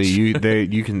 pretty really,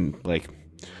 much. you can like.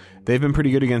 They've been pretty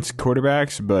good against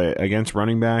quarterbacks, but against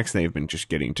running backs, they've been just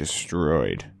getting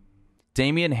destroyed.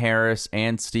 Damian Harris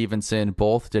and Stevenson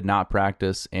both did not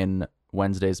practice in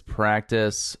Wednesday's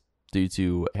practice due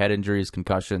to head injuries,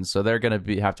 concussions. So they're going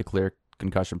to have to clear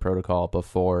concussion protocol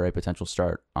before a potential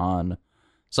start on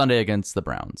Sunday against the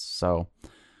Browns. So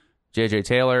J.J.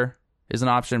 Taylor is an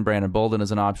option. Brandon Bolden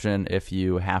is an option if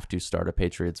you have to start a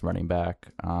Patriots running back.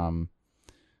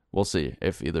 We'll see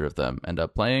if either of them end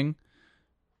up playing.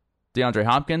 DeAndre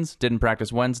Hopkins didn't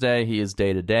practice Wednesday. He is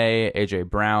day-to-day. A.J.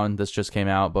 Brown, this just came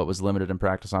out, but was limited in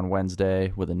practice on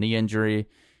Wednesday with a knee injury.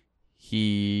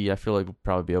 I feel like will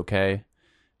probably be okay.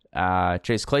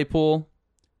 Chase Claypool.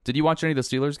 Did you watch any of the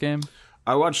Steelers game?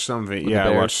 I watched some of it. With Yeah,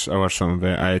 the I Bears. watched some of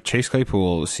it. Chase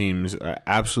Claypool seems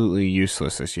absolutely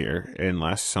useless this year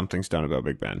unless something's done about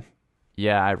Big Ben.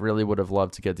 Yeah, I really would have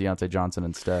loved to get Deontay Johnson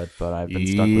instead, but I've been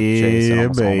stuck with Chase in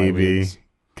almost all my leagues.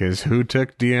 Because who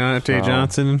took Deontay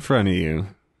Johnson in front of you?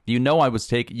 You know I was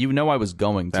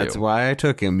going to. That's why I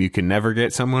took him. You can never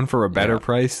get someone for a better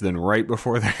price than right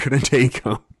before they're going to take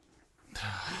him.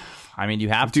 I mean, you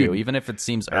have Dude, to, even if it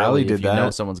seems early. Allie if did you that.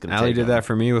 know someone's going to take Allie did him. that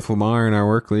for me with Lamar in our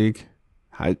work league.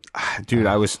 I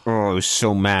was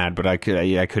so mad, but I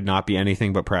could not be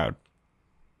anything but proud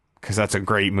because that's a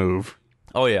great move.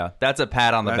 Oh yeah, that's a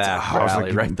pat on the back for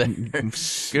Allie right there.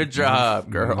 Good job,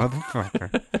 girl.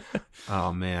 Motherfucker.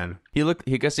 Oh man,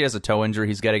 He guess he has a toe injury.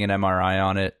 He's getting an MRI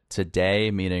on it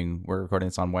today, meaning we're recording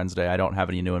this on Wednesday. I don't have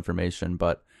any new information,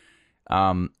 but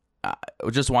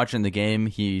just watching the game,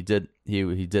 he did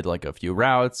like a few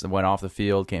routes and went off the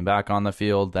field, came back on the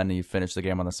field, then he finished the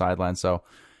game on the sideline. So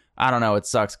I don't know. It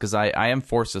sucks because I am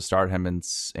forced to start him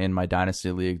in my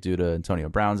dynasty league due to Antonio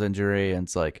Brown's injury, and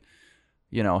it's like,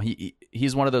 you know,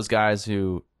 he's one of those guys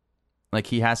who, like,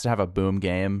 he has to have a boom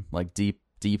game, like deep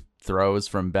throws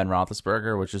from Ben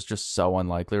Roethlisberger, which is just so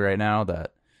unlikely right now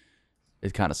that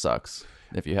it kind of sucks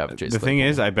if you have Chase. The thing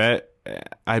is, I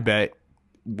bet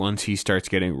once he starts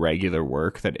getting regular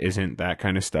work that isn't that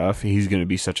kind of stuff, he's going to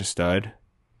be such a stud.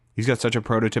 He's got such a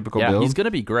prototypical build. He's going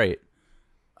to be great.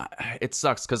 It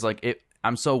sucks because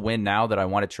I'm so win now that I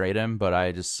want to trade him, but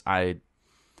it's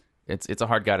a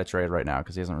hard guy to trade right now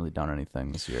because he hasn't really done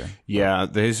anything this year. Yeah,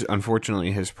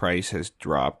 unfortunately his price has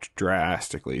dropped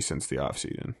drastically since the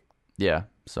offseason. Yeah,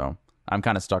 so I'm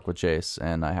kind of stuck with Chase,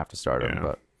 and I have to start him.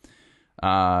 But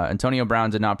Antonio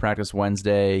Brown did not practice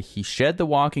Wednesday. He shed the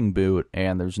walking boot,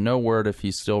 and there's no word if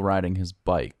he's still riding his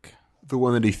bike. The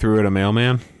one that he threw at a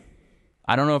mailman?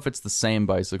 I don't know if it's the same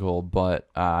bicycle, but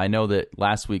I know that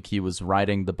last week he was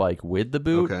riding the bike with the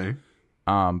boot. Okay.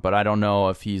 But I don't know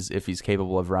if he's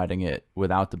capable of riding it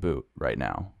without the boot right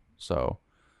now. So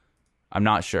I'm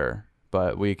not sure,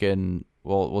 but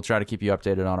we'll try to keep you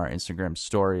updated on our Instagram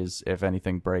stories if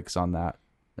anything breaks on that.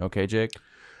 Okay, Jake?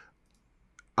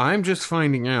 I'm just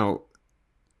finding out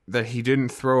that he didn't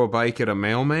throw a bike at a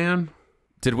mailman.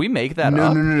 Did we make that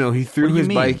up? No. He threw What do you his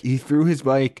mean? bike. He threw his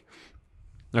bike.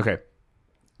 Okay.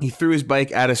 He threw his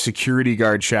bike at a security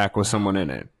guard shack with someone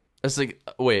in it. It's like,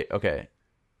 wait, okay.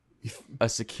 A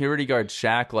security guard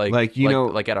shack, like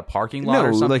at a parking lot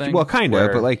or something? Kind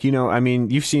of, but I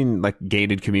mean, you've seen like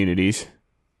gated communities.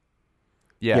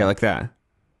 Yeah, like that.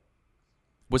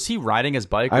 Was he riding his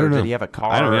bike, I or don't know. did he have a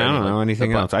car? I don't know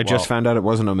anything else. I just found out it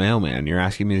wasn't a mailman. You're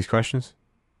asking me these questions?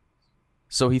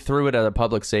 So he threw it at a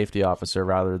public safety officer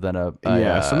rather than something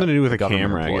to do with a government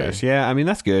camera, employee. I guess. Yeah, I mean,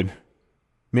 that's good.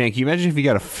 Man, can you imagine if he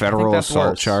got a federal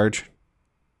assault charge?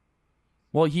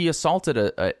 Well, he assaulted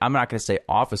I'm not going to say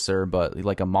officer, but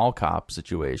like a mall cop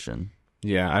situation.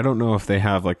 Yeah, I don't know if they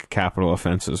have like capital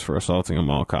offenses for assaulting a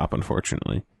mall cop,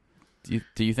 unfortunately.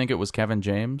 Do you think it was Kevin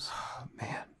James? Oh,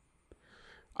 man.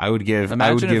 I would give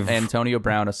if Antonio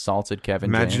Brown assaulted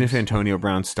Kevin James. Imagine if Antonio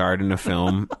Brown starred in a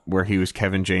film where he was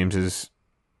Kevin James's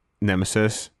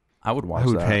nemesis. I would watch that.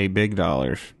 I would that. pay big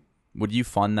dollars. Would you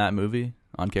fund that movie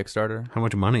on Kickstarter? How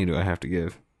much money do I have to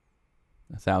give?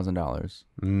 $1,000.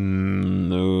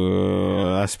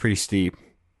 No, that's pretty steep.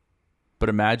 But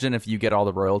imagine if you get all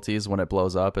the royalties when it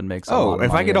blows up and makes a lot of money.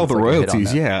 If I get all the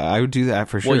royalties, yeah, I would do that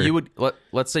for sure. Well, you would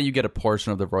let's say you get a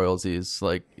portion of the royalties,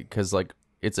 like because like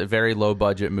it's a very low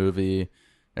budget movie.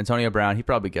 Antonio Brown, he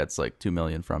probably gets like $2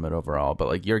 million from it overall, but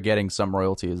like you're getting some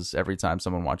royalties every time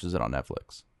someone watches it on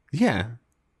Netflix. Yeah.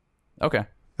 Okay.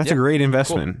 That's a great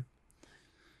investment. Cool.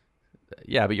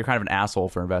 Yeah, but you're kind of an asshole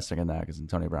for investing in that because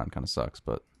Antonio Brown kind of sucks.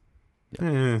 But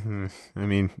I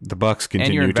mean, the Bucks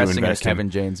continue and you're to investing invest in a Kevin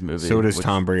James movie. So does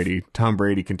Tom Brady. Tom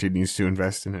Brady continues to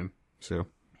invest in him. So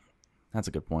that's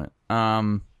a good point.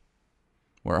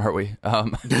 Where are we?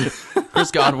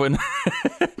 Chris Godwin.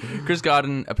 Chris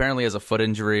Godwin apparently has a foot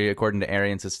injury. According to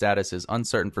Arians, his status is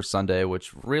uncertain for Sunday,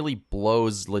 which really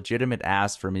blows legitimate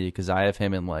ass for me because I have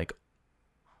him in like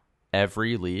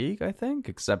every league, I think,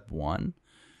 except one.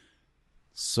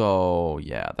 So,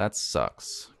 yeah, that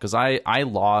sucks. Because I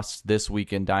lost this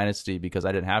week in Dynasty because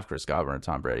I didn't have Chris Godwin or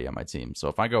Tom Brady on my team. So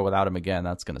if I go without him again,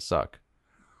 that's going to suck.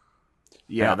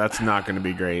 Yeah, that's not going to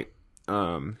be great.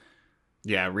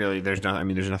 Yeah, really, there's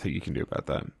nothing you can do about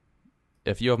that.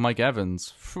 If you have Mike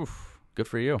Evans, good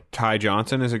for you. Ty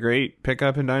Johnson is a great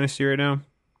pickup in Dynasty right now.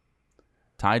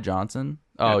 Ty Johnson?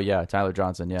 Oh, yeah, Tyler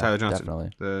Johnson. Yeah, Tyler Johnson,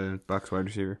 definitely. The Bucs wide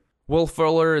receiver. Will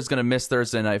Fuller is going to miss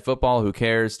Thursday Night Football. Who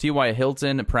cares? T.Y.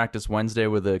 Hilton practiced Wednesday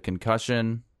with a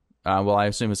concussion. Well, I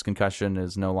assume his concussion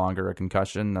is no longer a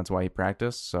concussion. That's why he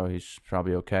practiced, so he's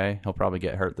probably okay. He'll probably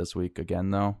get hurt this week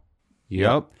again, though.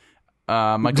 Yep.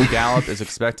 Michael Gallup is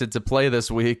expected to play this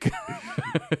week.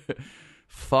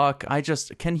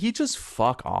 Can he just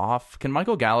fuck off? Can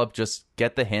Michael Gallup just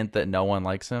get the hint that no one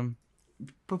likes him?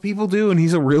 But people do, and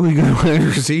he's a really good wide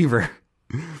receiver.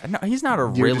 No, he's not a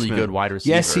really good wide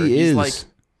receiver. Yes, he he's is. Like,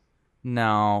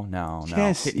 no.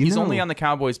 Yes, he's only on the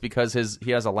Cowboys because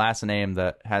he has a last name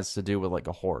that has to do with like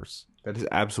a horse. That is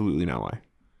absolutely not why.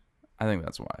 I think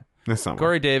that's why. That's not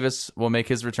Corey why. Davis will make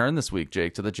his return this week,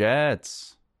 Jake, to the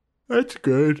Jets. That's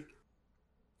good.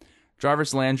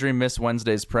 Jarvis Landry missed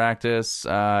Wednesday's practice.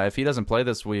 If he doesn't play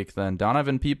this week, then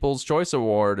Donovan Peoples' Choice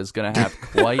Award is going to have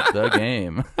quite the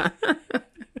game.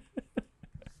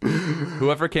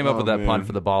 Whoever came up with that pun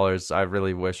for the Ballers, I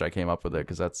really wish I came up with it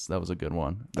because that was a good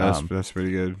one. That's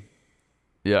pretty good.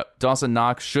 Yeah, Dawson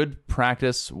Knox should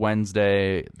practice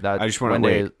Wednesday. I just want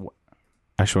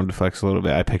to flex a little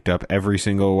bit. I picked up every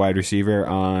single wide receiver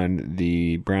on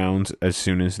the Browns as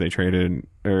soon as they traded,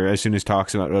 or as soon as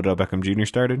talks about Odell Beckham Jr.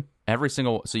 started.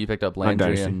 So you picked up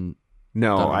Landry and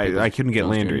no, I couldn't get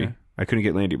Jones Landry. Jr.? I couldn't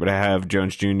get Landry, but I have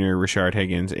Jones Jr., Richard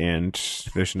Higgins, and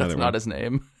there's another That's one. not his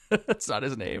name. That's not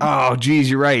his name. Oh, geez,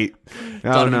 you're right.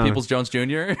 Donovan Peoples Jones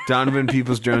Jr. Donovan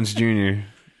Peoples Jones Jr.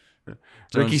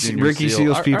 Ricky Jr.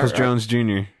 Seals Peoples Jones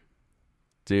Jr.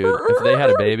 Dude, if they had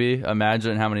a baby,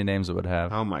 imagine how many names it would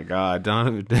have. Oh my God,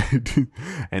 Donovan!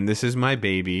 And this is my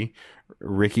baby,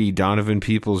 Ricky Donovan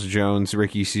Peoples Jones,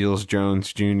 Ricky Seals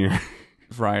Jones Jr.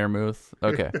 Fryermuth.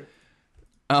 Okay.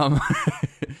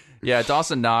 Yeah,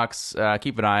 Dawson Knox.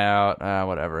 Keep an eye out.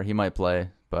 Whatever, he might play,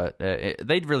 but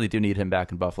they really do need him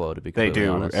back in Buffalo. To be completely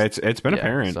honest, it's been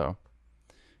apparent. So,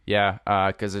 yeah,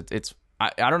 because it's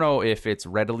I don't know if it's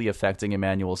readily affecting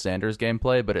Emmanuel Sanders'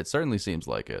 gameplay, but it certainly seems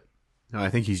like it. No, I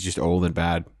think he's just old and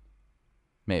bad.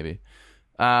 Maybe.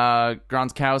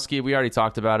 Gronkowski, we already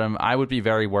talked about him. I would be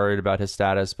very worried about his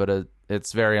status, but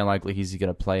it's very unlikely he's going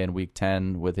to play in Week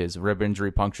 10 with his rib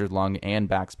injury, punctured lung, and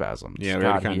back spasms. Yeah, we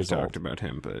already kind of talked about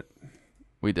him, but...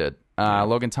 We did.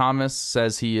 Logan Thomas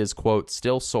says he is, quote,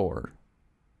 still sore.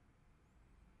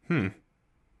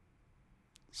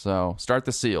 So, start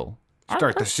the seal.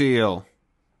 Start the seal.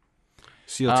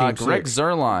 Seal team Greg 6.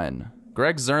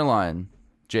 Zerline,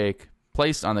 Jake,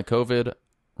 placed on the COVID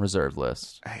reserve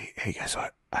list. Hey, guess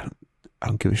what? I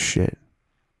don't give a shit.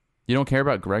 You don't care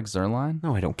about Greg Zerline?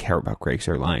 No, I don't care about Greg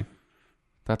Zerline.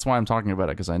 That's why I'm talking about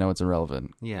it, because I know it's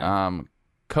irrelevant. Yeah.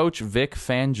 Coach Vic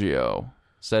Fangio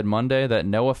said Monday that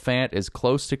Noah Fant is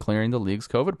close to clearing the league's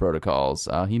COVID protocols.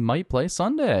 He might play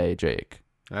Sunday, Jake.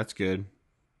 That's good.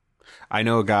 I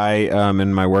know a guy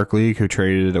in my work league who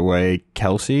traded away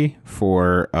Kelsey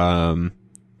for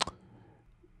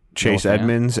Chase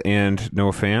Edmonds and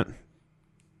Noah Fant.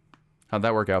 How'd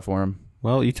that work out for him?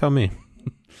 Well, you tell me.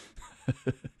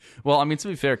 Well, I mean, to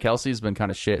be fair, Kelsey's been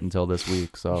kind of shit until this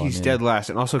week. So He's dead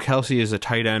last. And also, Kelsey is a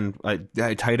tight end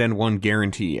 1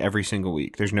 guarantee every single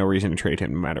week. There's no reason to trade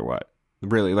him no matter what.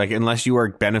 Really, like, unless you are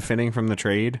benefiting from the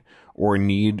trade or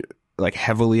need, like,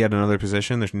 heavily at another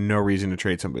position, there's no reason to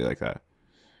trade somebody like that.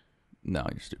 No,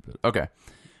 you're stupid. Okay.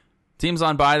 Teams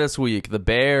on bye this week. The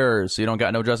Bears. You don't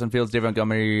got no Justin Fields, David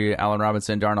Montgomery, Allen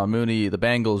Robinson, Darnell Mooney. The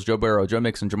Bengals. Joe Burrow, Joe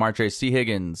Mixon, Jamar Chase, T.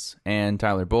 Higgins, and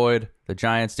Tyler Boyd. The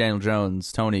Giants. Daniel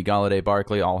Jones, Tony, Galladay,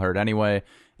 Barkley, all hurt anyway.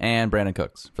 And Brandon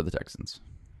Cooks for the Texans.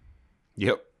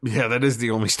 Yep. Yeah, that is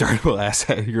the only startable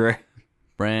asset. You're right.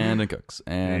 Brandon Cooks.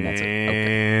 And that's it.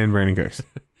 Okay. And Brandon Cooks.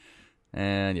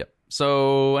 And yep.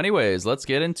 So, anyways, let's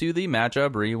get into the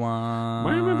matchup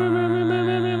rewind.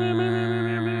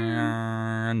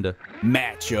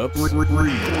 Matchup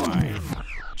rewind.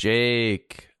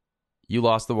 Jake, you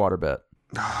lost the water bet.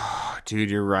 Oh,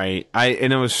 dude, you're right.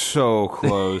 And it was so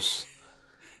close.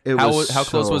 How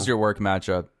close was your work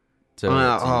matchup to winning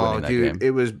that dude,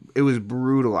 game? it was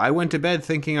brutal. I went to bed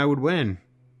thinking I would win.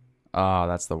 Oh,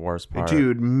 that's the worst part.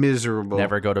 Dude, miserable.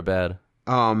 Never go to bed.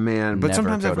 Oh man, but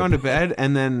sometimes I've gone to bed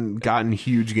and then gotten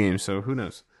huge games, so who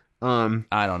knows? I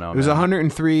don't know. It was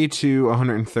 103 to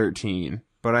 113.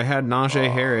 But I had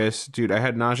Najee Harris, dude. I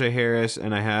had Najee Harris,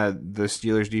 and I had the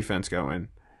Steelers defense going.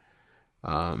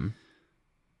 And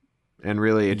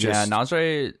really,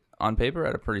 Najee on paper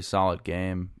had a pretty solid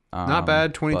game. Not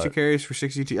bad. 22 carries for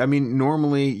 62. I mean,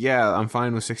 normally, yeah, I'm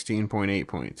fine with 16.8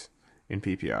 points in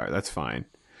PPR. That's fine.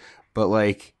 But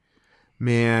like,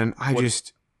 man,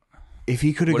 if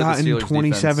he could have gotten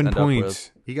 27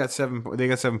 points, he got 7. They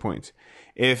got 7 points.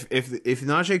 If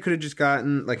Najee could have just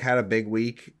had a big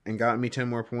week and gotten me 10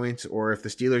 more points, or if the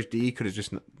Steelers D could have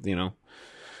just, I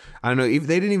don't know. They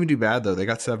didn't even do bad though. They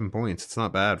got 7 points. It's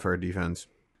not bad for a defense.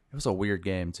 It was a weird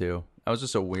game too. That was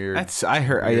just a weird. I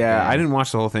heard. weird Yeah, I game. didn't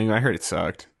watch the whole thing. I heard it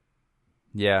sucked.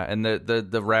 Yeah, and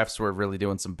the refs were really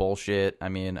doing some bullshit. I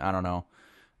mean, I don't know.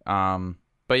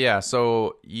 But yeah,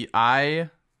 so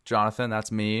Jonathan,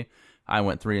 that's me. I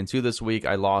went 3-2 this week.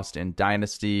 I lost in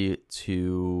Dynasty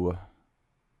to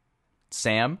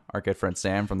Sam, our good friend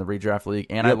Sam from the Redraft League,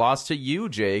 and I Yep. lost to you,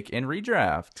 Jake, in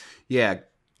Redraft. Yeah,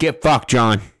 get fucked,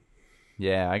 John.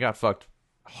 Yeah, I got fucked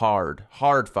hard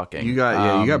fucking. You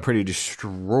got pretty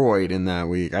destroyed in that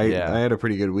week. I had a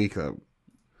pretty good week though.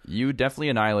 You definitely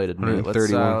annihilated me.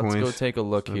 131 Let's go points. take a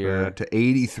look here. To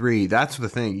 83. That's the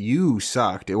thing. You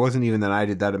sucked. It wasn't even that I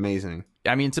did that amazing.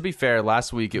 I mean, to be fair,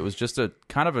 last week it was just a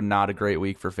kind of a not a great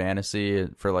week for fantasy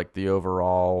for like the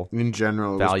overall In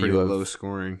general, it was value pretty of low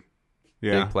scoring.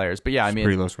 Yeah, big players. But yeah, I it's mean,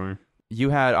 pretty low scoring. you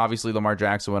had obviously Lamar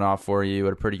Jackson went off for you. You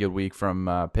had a pretty good week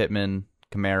from Pittman,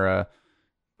 Kamara.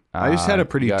 I just had a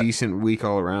pretty you got decent week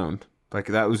all around. Like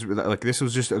this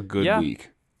was just a good week.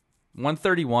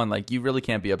 131. Like you really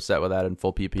can't be upset with that in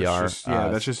full PPR.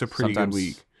 That's just a pretty good sometimes-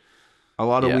 week. A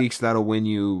lot of Yeah. weeks that'll win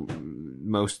you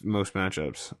most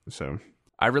matchups. So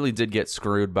I really did get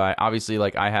screwed by obviously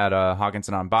like I had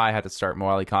Hawkinson on bye, had to start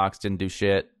Moelle Cox, didn't do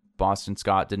shit. Boston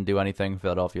Scott didn't do anything.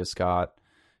 Philadelphia Scott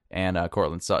and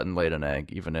Cortland Sutton laid an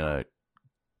egg, even in a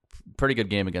pretty good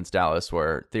game against Dallas,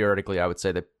 where theoretically I would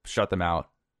say they shut them out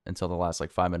until the last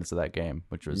like 5 minutes of that game,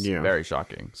 which was very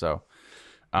shocking. So,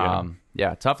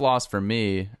 tough loss for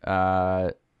me.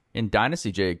 In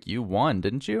Dynasty, Jake, you won,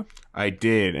 didn't you? I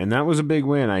did, and that was a big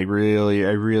win. I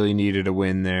really needed a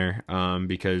win there,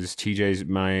 because TJ's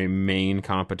my main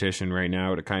competition right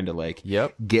now to kind of like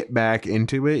get back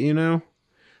into it, you know.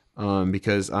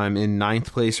 Because I'm in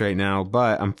 9th place right now,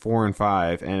 but I'm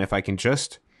 4-5, and if I can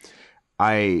just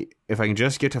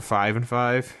get to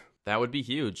 5-5, that would be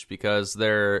huge because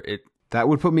that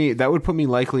would put me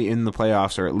likely in the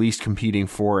playoffs or at least competing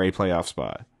for a playoff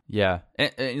spot. Yeah,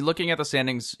 and looking at the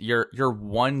standings, you're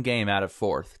one game out of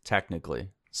 4th technically.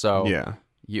 So yeah,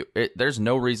 there's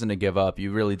no reason to give up.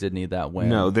 You really did need that win.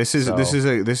 No, this is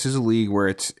a league where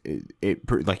it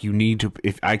like you need to.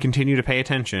 If I continue to pay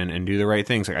attention and do the right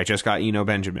things, like I just got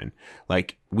Benjamin.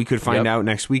 Like we could find out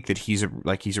next week that he's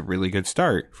a really good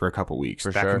start for a couple weeks.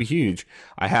 That could be huge.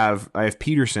 I have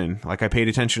Peterson. Like I paid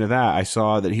attention to that. I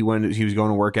saw that he was going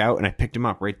to work out, and I picked him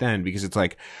up right then because it's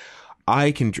like.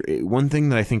 One thing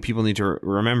that I think people need to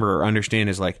remember or understand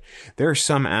is like there are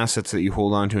some assets that you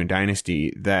hold on to in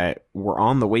Dynasty that were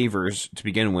on the waivers to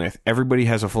begin with. Everybody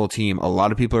has a full team. A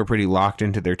lot of people are pretty locked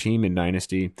into their team in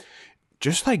Dynasty.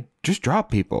 Just drop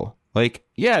people. Like,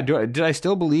 yeah, did I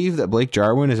still believe that Blake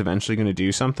Jarwin is eventually going to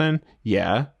do something?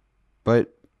 Yeah.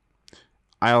 But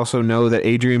I also know that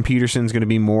Adrian Peterson's going to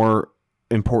be more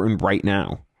important right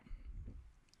now.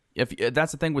 If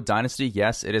that's the thing with Dynasty,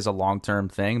 yes, it is a long-term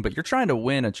thing, but you're trying to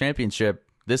win a championship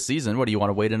this season. What do you want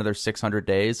to wait another 600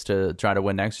 days to try to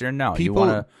win next year? No, you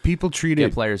want to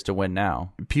get players to win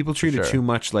now. People treat it too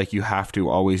much like you have to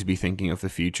always be thinking of the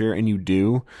future, and you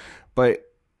do, but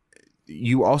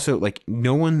you also like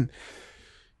no one.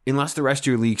 Unless the rest of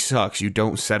your league sucks, you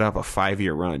don't set up a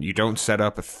 5-year run. You don't set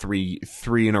up a three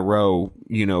in a row.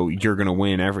 You know you're gonna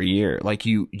win every year. Like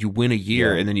you win a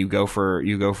year and then you go for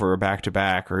a back to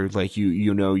back, or like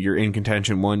you're in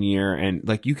contention 1 year and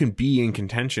like you can be in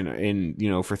contention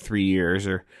for 3 years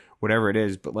or whatever it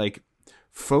is. But like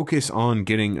focus on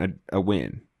getting a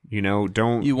win.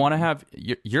 Don't you want to have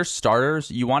your starters?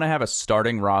 You want to have a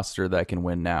starting roster that can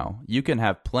win now. You can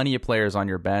have plenty of players on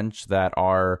your bench that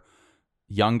are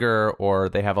younger or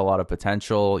they have a lot of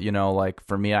potential. Like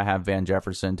for me, I have Van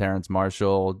Jefferson, Terrence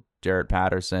Marshall, Jarrett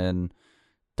Patterson,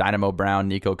 Dynamo Brown,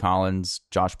 Nico Collins,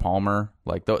 Josh Palmer.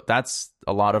 Like that's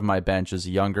a lot of my bench is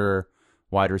younger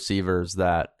wide receivers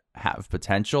that have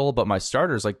potential. But my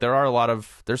starters, like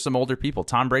there's some older people.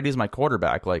 Tom Brady's my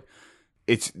quarterback. Like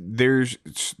there's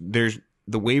the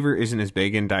waiver isn't as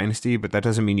big in Dynasty, but that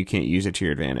doesn't mean you can't use it to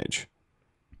your advantage.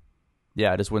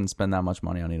 Yeah, I just wouldn't spend that much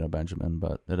money on Benjamin,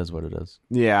 but it is what it is.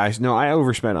 Yeah, I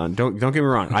overspent on. Don't get me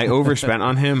wrong. I overspent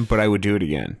on him, but I would do it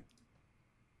again.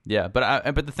 Yeah, but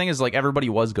the thing is, like everybody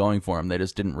was going for him. They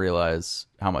just didn't realize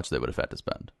how much they would have had to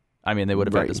spend. I mean, they would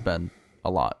have had to spend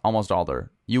a lot, almost all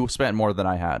you spent more than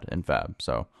I had in Fab.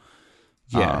 So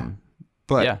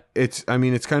it's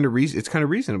kind of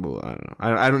reasonable. I don't know.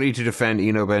 I don't need to defend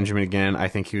Benjamin again. I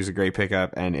think he was a great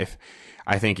pickup, and if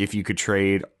you could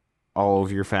trade all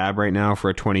of your Fab right now for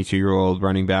a 22-year-old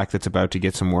running back that's about to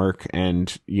get some work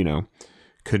and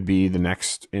could be the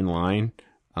next in line.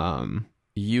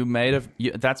 You may have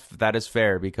that is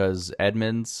fair because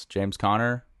Edmonds, James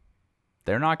Conner,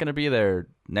 they're not going to be there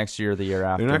next year or the year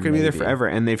after. They're not going to be there forever.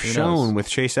 And they've Who shown knows? with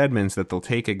Chase Edmonds that they'll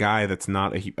take a guy that's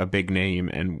not a big name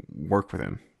and work with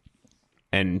him.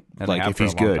 And they like, have if for a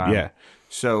he's long good, time. yeah.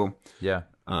 So, Yeah.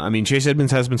 I mean, Chase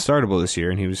Edmonds has been startable this year,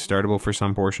 and he was startable for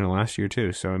some portion of last year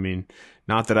too. So, I mean,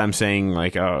 not that I'm saying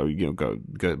like, oh, go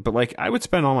good, but like, I would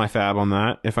spend all my fab on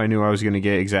that if I knew I was going to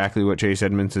get exactly what Chase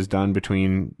Edmonds has done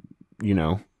between,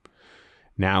 now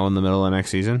and the middle of next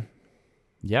season.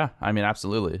 Yeah, I mean,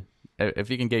 absolutely. If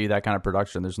he can get you that kind of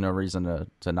production, there's no reason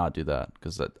to not do that.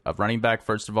 Because a running back,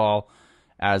 first of all,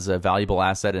 as a valuable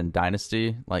asset in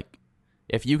Dynasty, like,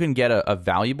 if you can get a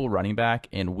valuable running back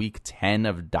in week 10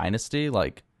 of Dynasty,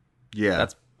 like, Yeah,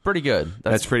 that's pretty good.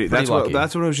 That's what lucky.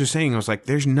 I was just saying. I was like,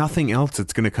 there's nothing else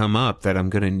that's going to come up that I'm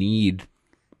going to need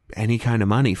any kind of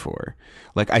money for.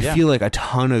 Like, I feel like a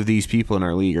ton of these people in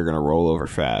our league are going to roll over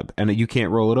fab, and you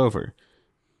can't roll it over.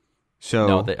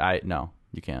 So no,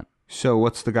 you can't. So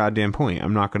what's the goddamn point?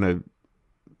 I'm not gonna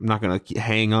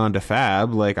hang on to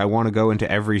fab. Like, I want to go into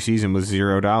every season with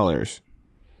 $0.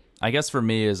 I guess for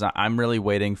me is I'm really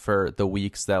waiting for the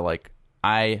weeks that like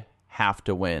I have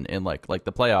to win in like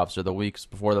the playoffs or the weeks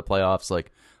before the playoffs.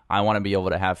 Like, I want to be able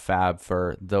to have fab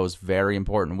for those very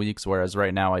important weeks. Whereas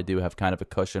right now I do have kind of a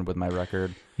cushion with my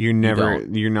record. You're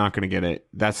not going to get it.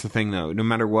 That's the thing though. No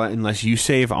matter what, unless you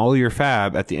save all your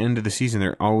fab at the end of the season,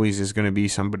 there always is going to be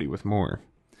somebody with more.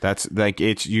 That's like,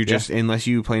 unless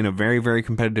you play in a very, very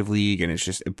competitive league,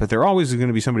 and but there always is going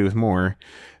to be somebody with more.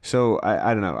 So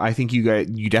I don't know. I think you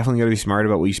definitely got to be smart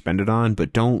about what you spend it on,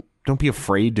 but don't be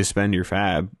afraid to spend your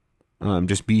fab.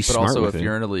 Just be smart with it. But also, if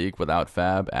you're in a league without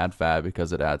fab, add fab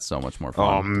because it adds so much more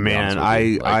fun. Oh man,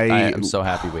 I am so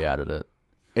happy we added it.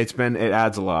 It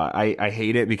adds a lot. I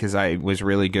hate it because I was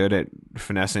really good at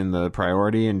finessing the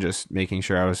priority and just making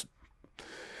sure I was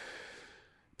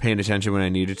paying attention when I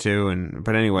needed to.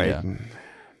 But anyway.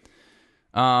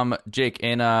 Yeah. Jake,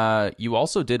 and you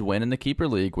also did win in the keeper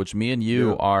league, which me and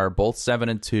you are both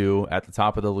 7-2 at the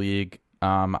top of the league.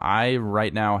 I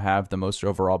right now have the most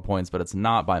overall points, but it's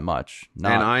not by much.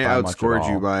 And I outscored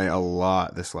you by a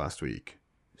lot this last week.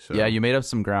 So. Yeah, you made up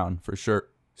some ground for sure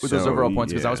with those overall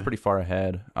points because I was pretty far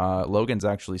ahead. Logan's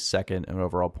actually second in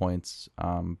overall points,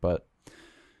 but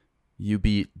you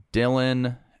beat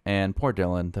Dylan, and poor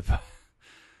Dylan.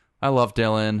 I love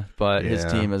Dylan, but his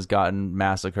team has gotten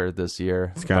massacred this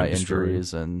year by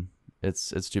injuries, and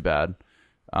it's too bad.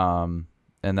 And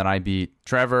then I beat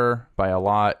Trevor by a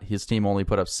lot. His team only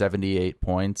put up 78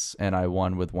 points, and I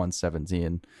won with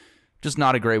 117. Just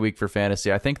not a great week for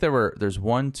fantasy. I think there's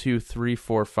 1, 2, 3,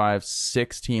 4, 5,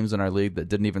 6 teams in our league that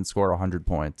didn't even score 100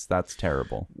 points. That's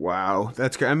terrible. Wow,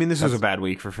 that's great. I mean, this was a bad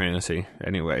week for fantasy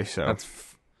anyway. So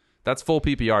that's full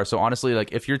PPR. So honestly,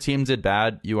 like, if your team did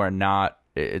bad, you are not.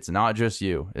 It's not just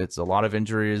you. It's a lot of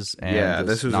injuries and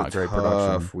this was not a great tough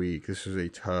production. week. This was a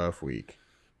tough week.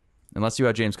 Unless you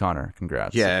had James Conner.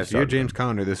 Congrats. Yeah, if you're James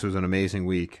Conner, this was an amazing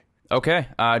week. Okay.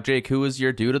 Jake, who is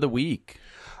your dude of the week?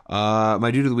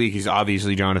 My dude of the week is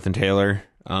obviously Jonathan Taylor.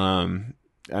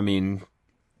 I mean,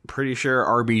 pretty sure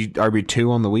RB2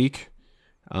 on the week.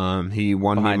 He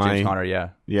won Behind me James Conner,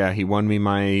 yeah. He won me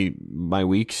my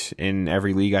weeks in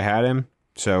every league I had him.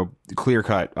 So clear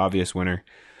cut, obvious winner.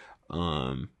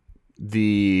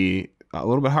 The a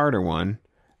little bit harder one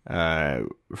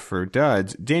for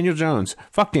duds, Daniel Jones.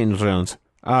 Fuck Daniel Jones.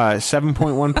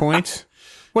 7.1 points.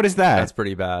 What is that? That's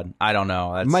pretty bad. I don't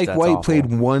know. Mike that's White awful.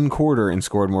 played one quarter and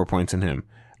scored more points than him.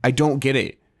 I don't get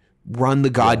it. Run the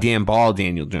goddamn ball,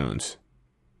 Daniel Jones.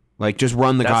 Like, just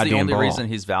run the goddamn ball. That's the only reason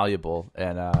he's valuable.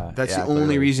 And that's the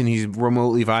only reason he's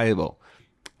remotely viable.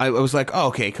 I was like, oh,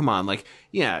 okay, come on. Like,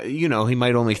 yeah, he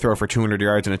might only throw for 200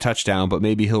 yards and a touchdown, but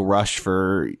maybe he'll rush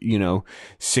for,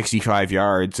 65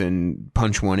 yards and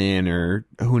punch one in, or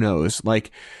who knows.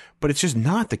 Like, but it's just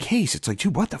not the case. It's like,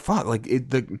 dude, what the fuck? Like,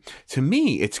 to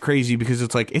me, it's crazy because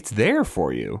it's like, it's there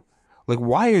for you. Like,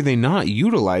 why are they not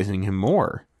utilizing him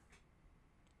more?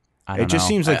 It just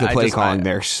seems like the play calling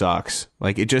there sucks.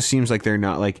 Like, it just seems like they're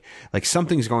not like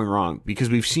something's going wrong,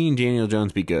 because we've seen Daniel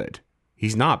Jones be good.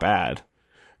 He's not bad.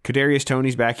 Kadarius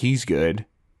Toney's back. He's good.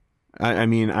 I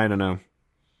mean, I don't know.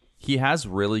 He has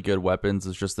really good weapons.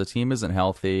 It's just the team isn't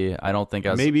healthy. I don't think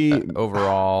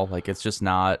overall, like, it's just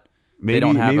not. Maybe they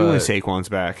don't have when Saquon's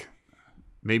back.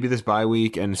 Maybe this bye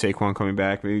week and Saquon coming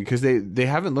back. Maybe because they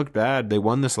haven't looked bad. They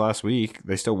won this last week.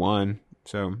 They still won.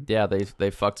 So yeah, they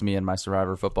fucked me in my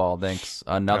Survivor football. Thanks.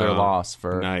 Another loss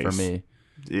for me.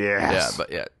 Yes.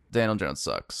 Yeah, Daniel Jones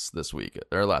sucks this week,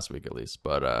 or last week at least.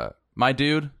 But my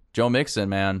dude, Joe Mixon,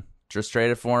 man, just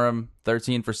traded for him.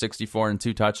 13 for 64 and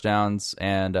 2 touchdowns,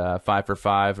 and 5 for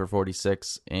 5 or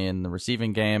 46 in the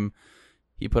receiving game.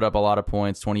 He put up a lot of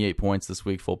points, 28 points this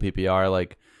week, full PPR.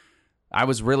 Like, I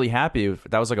was really happy.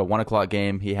 That was like a 1 o'clock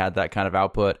game. He had that kind of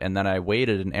output. And then I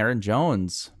waited, and Aaron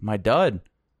Jones, my dud,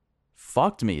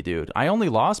 fucked me, dude. I only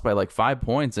lost by like 5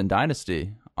 points in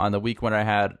Dynasty on the week when I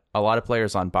had a lot of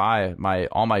players on bye.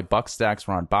 All my Buck stacks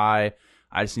were on bye.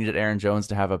 I just needed Aaron Jones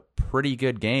to have a pretty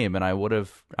good game, and I would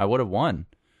have won.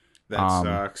 That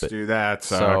sucks, dude. That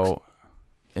sucks. So,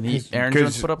 and Aaron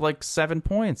Jones put up like 7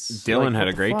 points. Dylan had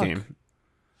a great game.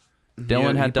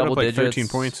 Dylan had double digits. 13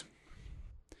 points.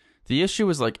 The issue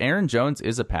is like Aaron Jones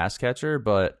is a pass catcher,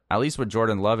 but at least with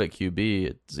Jordan Love at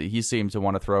QB, he seemed to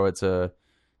want to throw it to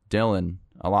Dylan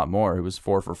a lot more. He was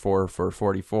 4 for 4 for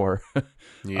 44.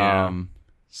 Yeah.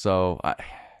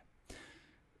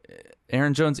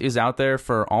 Aaron Jones is out there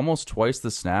for almost twice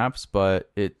the snaps,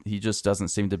 but he just doesn't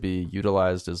seem to be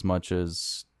utilized as much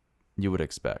as you would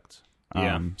expect.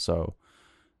 Yeah. So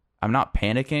I'm not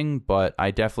panicking, but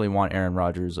I definitely want Aaron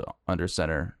Rodgers under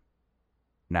center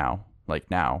now.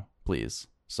 Like now, please.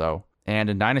 So, and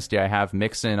in Dynasty, I have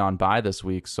Mixon on bye this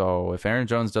week. So if Aaron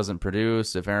Jones doesn't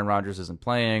produce, if Aaron Rodgers isn't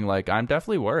playing, like I'm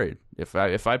definitely worried. If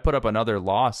I put up another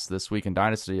loss this week in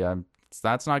Dynasty,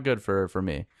 that's not good for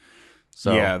me.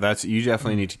 So yeah, you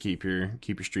definitely need to keep your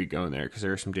streak going there because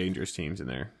there are some dangerous teams in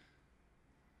there.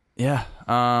 Yeah.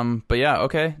 But yeah,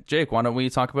 okay. Jake, why don't we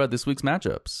talk about this week's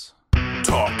matchups?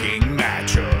 Talking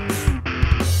matchups.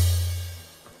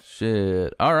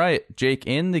 Shit. All right, Jake,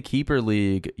 in the Keeper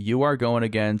League, you are going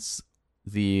against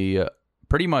the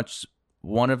pretty much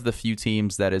one of the few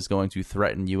teams that is going to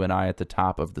threaten you and I at the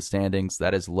top of the standings.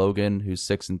 That is Logan, who's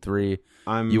 6-3.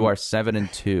 You are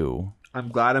 7-2. I'm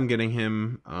glad I'm getting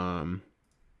him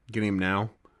now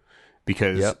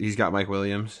because he's got Mike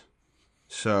Williams.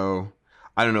 So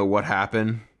I don't know what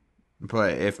happened,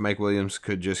 but if Mike Williams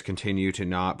could just continue to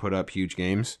not put up huge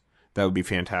games, that would be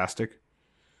fantastic.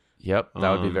 Yep, that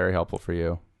would be very helpful for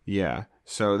you. Yeah,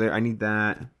 so I need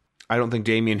that. I don't think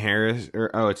Damian Harris,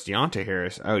 it's Deontay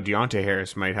Harris. Oh, Deontay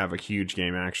Harris might have a huge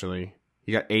game, actually.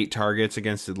 He got 8 targets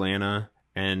against Atlanta,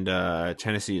 and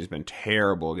Tennessee has been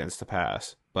terrible against the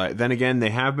pass. But then again, they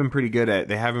have been pretty good at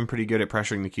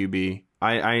pressuring the QB.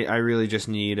 I really just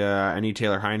need I need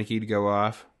Taylor Heineke to go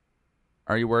off.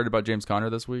 Are you worried about James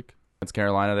Conner this week? It's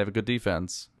Carolina. They have a good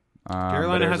defense.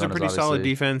 Carolina has a pretty solid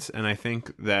defense, and I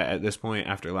think that at this point,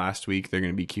 after last week, they're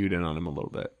going to be cued in on him a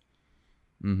little bit.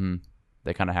 Mm-hmm.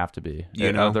 They kind of have to be.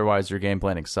 Otherwise, your game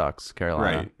planning sucks,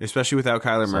 Carolina. Right. Especially without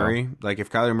Kyler Murray. Like, if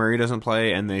Kyler Murray doesn't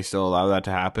play and they still allow that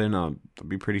to happen, I'll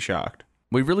be pretty shocked.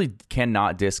 We really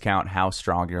cannot discount how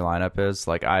strong your lineup is.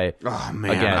 Like I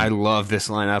love this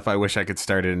lineup. I wish I could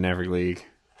start it in every league.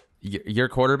 Your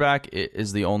quarterback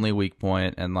is the only weak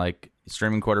point, and like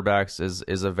streaming quarterbacks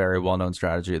is a very well known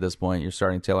strategy at this point. You're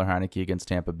starting Taylor Heineke against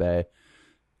Tampa Bay.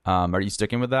 Are you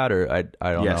sticking with that, or I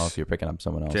don't know if you're picking up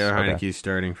someone else? Taylor Heineke's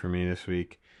starting for me this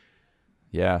week.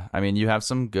 Yeah, I mean you have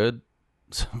some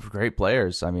great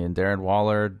players. I mean Darren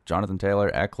Waller, Jonathan Taylor,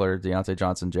 Eckler, Deontay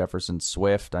Johnson, Jefferson,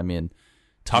 Swift. I mean.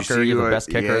 Tucker, you're the best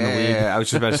kicker in the league. Yeah, I was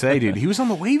just about to say, dude, he was on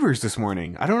the waivers this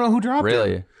morning. I don't know who dropped him.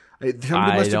 Really?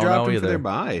 Somebody must have dropped him for their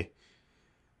bye.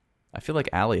 I feel like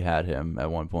Allie had him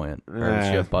at one point. Or did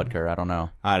she have Butker? I don't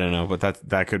know. I don't know, but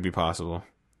that could be possible.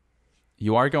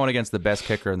 You are going against the best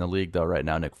kicker in the league, though, right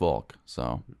now, Nick Folk.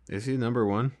 So is he number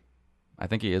 1? I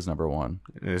think he is number 1.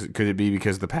 Could it be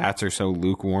because the Pats are so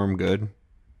lukewarm good?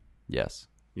 Yes.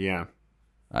 Yeah.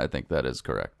 I think that is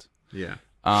correct. Yeah.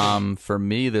 For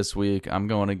me this week, I'm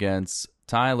going against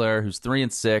Tyler, who's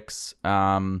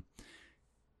 3-6.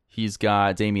 He's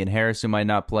got Damian Harris, who might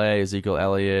not play, Ezekiel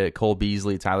Elliott, Cole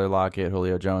Beasley, Tyler Lockett,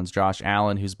 Julio Jones, Josh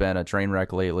Allen, who's been a train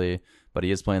wreck lately, but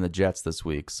he is playing the Jets this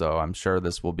week, so I'm sure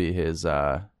this will be his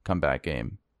comeback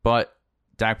game. But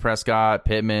Dak Prescott,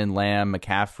 Pittman, Lamb,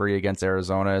 McCaffrey against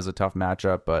Arizona is a tough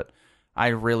matchup, but I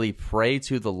really pray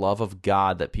to the love of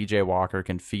God that PJ Walker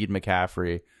can feed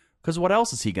McCaffrey, because what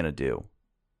else is he going to do?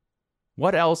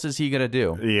 What else is he going to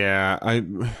do? Yeah,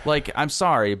 I'm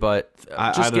sorry, but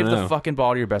just give the fucking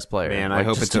ball to your best player. Man, I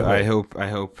hope I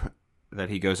hope that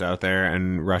he goes out there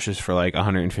and rushes for like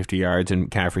 150 yards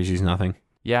and McCaffrey sees nothing.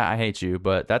 Yeah, I hate you,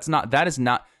 but that is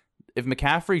not if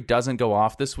McCaffrey doesn't go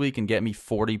off this week and get me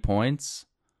 40 points,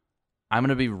 I'm going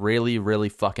to be really, really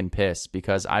fucking pissed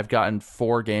because I've gotten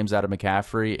 4 games out of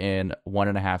McCaffrey in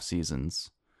 1.5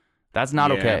 seasons. That's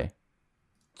not okay.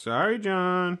 Sorry,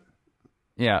 John.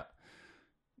 Yeah.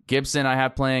 Gibson, I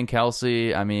have playing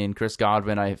Kelsey. I mean, Chris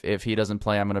Godwin, if he doesn't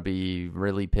play, I'm going to be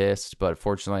really pissed. But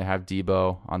fortunately, I have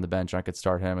Debo on the bench. I could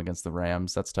start him against the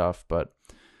Rams. That's tough. But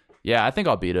yeah, I think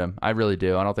I'll beat him. I really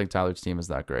do. I don't think Tyler's team is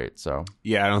that great. So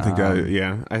yeah, I don't think that.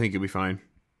 Yeah, I think it'll be fine.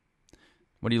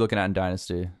 What are you looking at in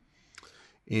Dynasty?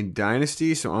 in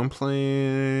Dynasty, so I'm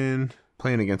playing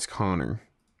against Connor.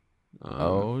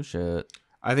 Oh shit!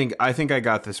 I think I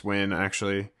got this win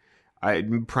actually. I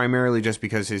primarily just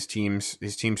because his team's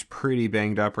pretty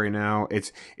banged up right now.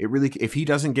 It really, if he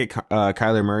doesn't get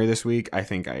Kyler Murray this week, I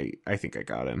think I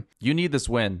got him. You need this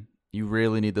win. You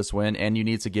really need this win, and you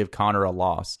need to give Connor a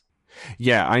loss.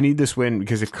 Yeah, I need this win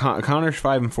because if Connor's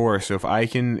 5-4, so if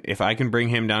I can bring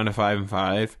him down to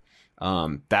 5-5,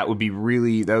 that would be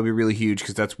really huge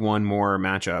because that's one more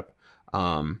matchup.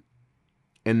 And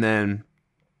then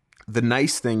the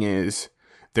nice thing is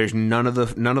there's none of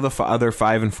the other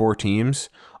 5-4 teams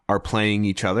are playing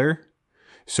each other,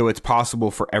 so it's possible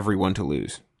for everyone to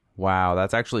lose. Wow,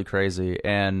 that's actually crazy.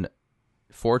 And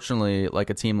fortunately, like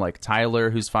a team like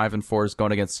Tyler, who's 5-4, is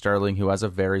going against Sterling, who has a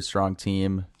very strong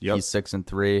team. Yep. He's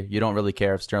 6-3. You don't really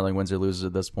care if Sterling wins or loses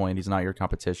at this point. He's not your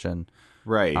competition.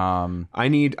 Right. I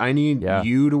need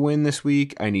you to win this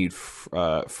week. I need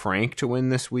Frank to win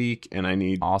this week, and I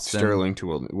need Austin. Sterling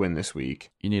to win this week.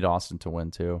 You need Austin to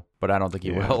win too, but I don't think he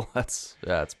will. That's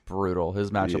brutal. His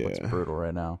matchup looks brutal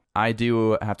right now. I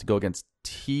do have to go against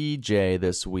TJ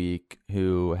this week,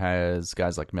 who has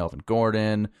guys like Melvin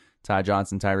Gordon, Ty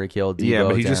Johnson, Tyreek Hill, Debo,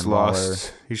 but he Darren just Waller.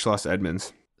 lost. He just lost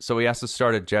Edmonds. So he has to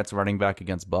start a Jets running back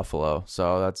against Buffalo.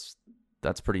 So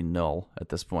that's pretty null at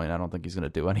this point. I don't think he's going to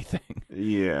do anything.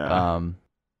 Yeah.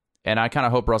 And I kind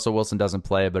of hope Russell Wilson doesn't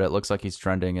play, but it looks like he's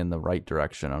trending in the right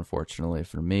direction, unfortunately,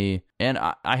 for me. And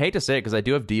I hate to say it because I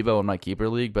do have Debo in my keeper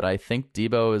league, but I think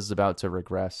Debo is about to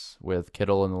regress with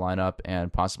Kittle in the lineup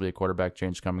and possibly a quarterback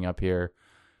change coming up here.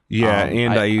 Yeah,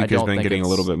 and Ayuk has been getting a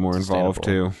little bit more sustainable. involved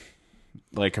too,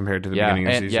 like compared to the beginning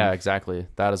of the season. Yeah, exactly.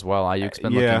 That as well. Ayuk's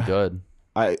been looking good.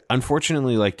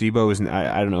 Unfortunately, like Debo is,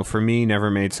 I don't know, for me, never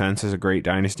made sense as a great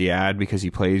dynasty ad because he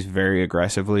plays very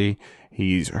aggressively.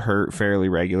 He's hurt fairly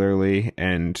regularly,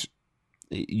 and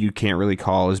you can't really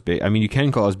call his big. I mean, you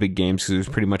can call his big games because it was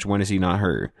pretty much when is he not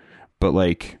hurt, but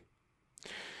like,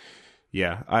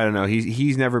 yeah, I don't know.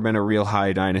 He's never been a real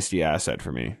high dynasty asset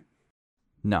for me.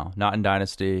 No, not in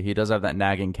Dynasty. He does have that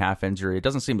nagging calf injury. It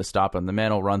doesn't seem to stop him. The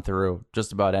man will run through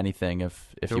just about anything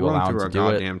if you allow him to do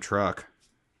it. Goddamn truck.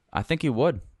 I think he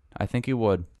would.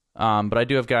 But I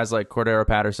do have guys like Cordero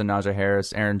Patterson, Najee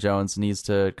Harris, Aaron Jones needs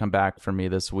to come back for me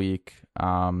this week.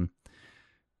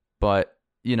 But,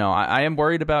 you know, I am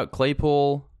worried about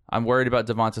Claypool. I'm worried about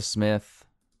Devonta Smith.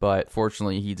 But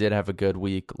fortunately, he did have a good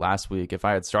week last week. If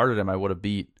I had started him, I would have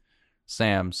beat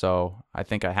Sam. So I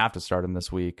think I have to start him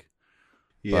this week.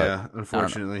 Yeah,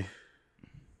 unfortunately.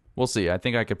 We'll see. I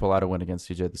think I could pull out a win against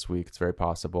TJ this week. It's very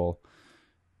possible.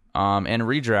 And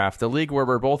redraft, the league where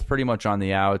we're both pretty much on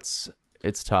the outs.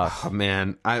 It's tough. Oh,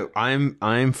 man,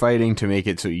 I'm fighting to make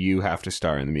it so you have to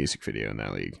star in the music video in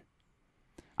that league.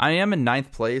 I am in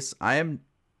 9th place. I am.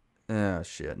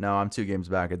 Shit. No, I'm 2 games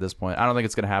back at this point. I don't think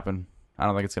it's gonna happen.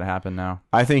 Now.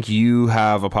 I think you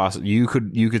have a you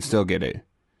could still get it.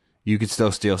 You could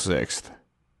still steal 6th.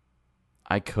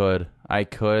 I could,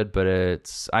 but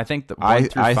it's. I think that 1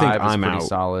 through 5 is I'm pretty out.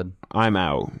 solid. I'm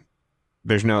out.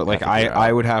 There's no like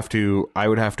I would have to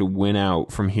win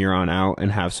out from here on out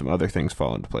and have some other things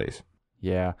fall into place.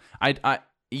 Yeah,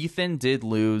 Ethan did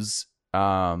lose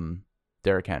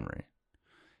Derrick Henry,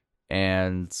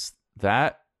 and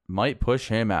that might push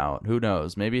him out. Who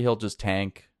knows? Maybe he'll just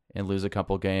tank and lose a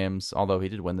couple games. Although he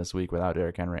did win this week without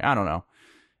Derrick Henry. I don't know.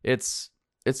 It's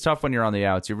tough when you're on the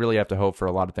outs. You really have to hope for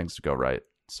a lot of things to go right.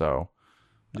 So,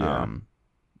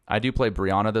 I do play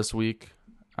Brianna this week.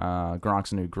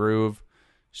 Gronk's new groove.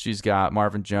 She's got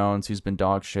Marvin Jones, who's been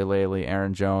dog shit lately.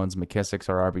 Aaron Jones, McKissick's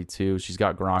our RB2. She's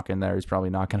got Gronk in there. He's probably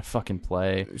not going to fucking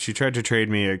play. She tried to trade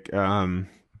me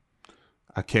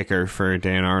a kicker for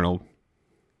Dan Arnold.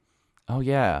 Oh,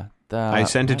 yeah. I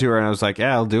sent it to her, and I was like,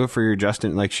 yeah, I'll do it for your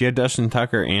Justin. Like, she had Justin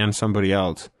Tucker and somebody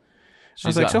else. I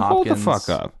was like, so hold the fuck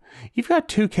up. You've got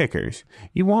 2 kickers.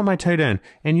 You want my tight end,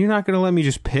 and you're not going to let me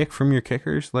just pick from your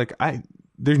kickers? Like,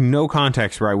 there's no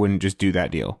context where I wouldn't just do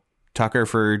that deal. Tucker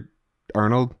for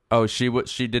Arnold. Oh, she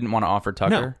didn't want to offer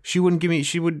Tucker? No, she wouldn't give me.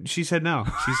 She said no.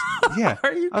 She's yeah.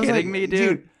 Are you kidding like, me,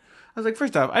 dude? I was like,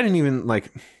 first off, I didn't even like.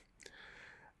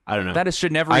 I don't know. That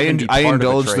should never even be part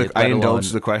of a trade. I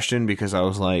indulged the question because I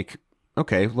was like,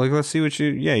 okay, like let's see what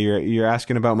you're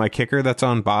asking about my kicker that's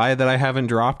on bye that I haven't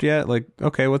dropped yet. Like,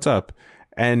 okay, what's up?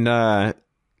 And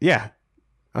yeah,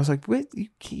 I was like, wait,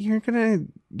 you're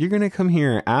gonna come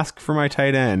here, ask for my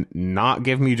tight end, not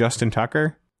give me Justin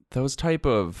Tucker? Those type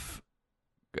of,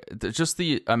 just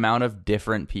the amount of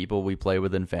different people we play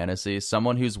with in fantasy.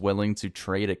 Someone who's willing to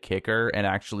trade a kicker and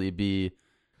actually be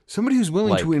somebody who's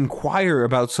willing to inquire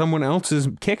about someone else's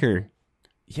kicker.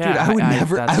 Yeah, Dude, I would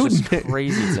never. That's I would just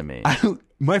crazy to me.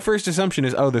 My first assumption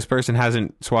is, this person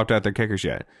hasn't swapped out their kickers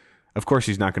yet. Of course,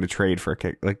 he's not going to trade for a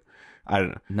kick. Like, I don't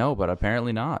know. No, but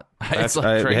apparently not. That's It's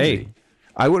like crazy. Hey,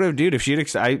 I would have, dude. If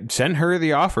she'd, I sent her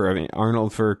the offer of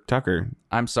Arnold for Tucker.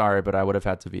 I'm sorry, but I would have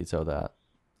had to veto that.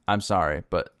 I'm sorry,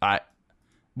 but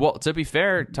well, to be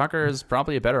fair, Tucker is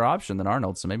probably a better option than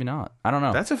Arnold, so maybe not. I don't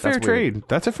know. That's a fair weird. trade.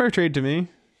 That's a fair trade to me.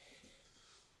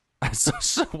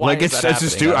 So why like, is it's a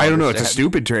stupid. I don't know. It's a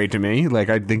stupid trade to me. Like,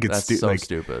 I think it's so like,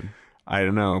 stupid. I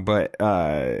don't know, but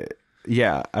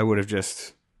yeah, I would have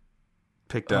just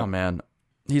picked up. Oh man,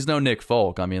 he's no Nick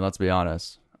Folk. I mean, let's be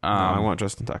honest. No, I want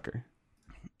Justin Tucker.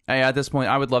 Hey, at this point,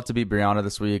 I would love to beat Brianna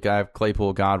this week. I have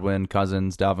Claypool, Godwin,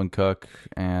 Cousins, Dalvin Cook,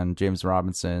 and James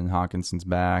Robinson. Hawkinson's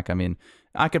back. I mean,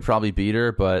 I could probably beat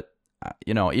her, but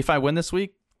if I win this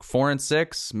week,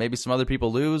 4-6, maybe some other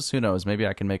people lose. Who knows? Maybe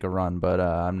I can make a run, but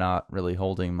I'm not really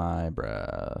holding my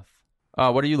breath.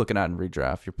 What are you looking at in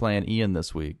redraft? You're playing Ian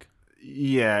this week.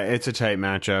 Yeah, it's a tight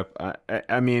matchup.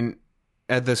 I mean,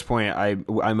 at this point, I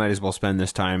might as well spend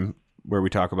this time where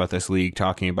we talk about this league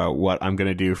talking about what I'm going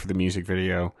to do for the music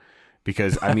video,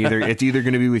 because it's either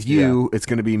going to be with you, it's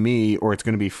going to be me, or it's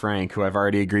going to be Frank, who I've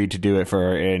already agreed to do it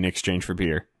for in exchange for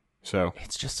Peter. So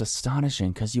it's just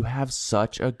astonishing because you have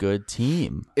such a good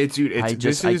team. Every time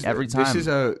this is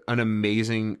an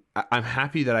amazing. I'm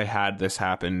happy that I had this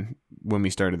happen when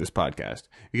we started this podcast,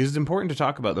 because it's important to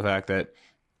talk about the fact that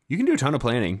you can do a ton of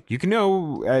planning. You can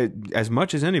know as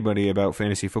much as anybody about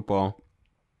fantasy football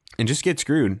and just get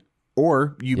screwed.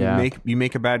 Or you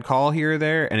make a bad call here or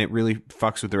there, and it really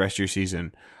fucks with the rest of your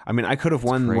season. I mean, I could have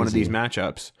won one of these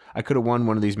matchups. I could have won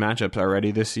one of these matchups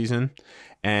already this season,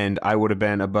 and I would have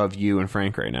been above you and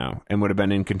Frank right now, and would have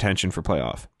been in contention for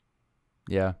playoff.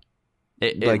 Yeah,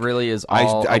 it really is.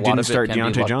 I didn't start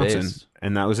Deontay Johnson,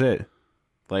 and that was it.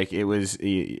 Like, it was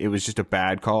just a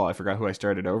bad call. I forgot who I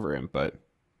started over him, but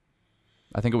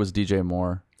I think it was DJ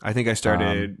Moore. I think I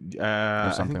started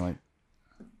or something like.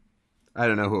 I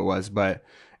don't know who it was, but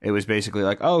it was basically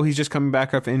like, he's just coming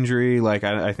back off injury. Like,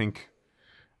 I think.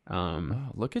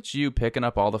 Look at you picking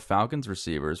up all the Falcons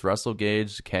receivers. Russell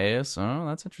Gage, Caius. Oh,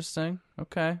 that's interesting.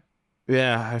 Okay.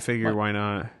 Yeah, I figure why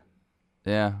not?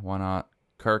 Yeah, why not?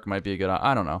 Kirk might be a good.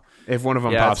 I don't know. If one of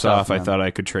them pops off, man. I thought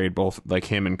I could trade both, like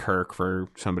him and Kirk, for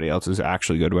somebody else's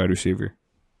actually good wide receiver.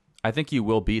 I think you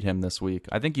will beat him this week.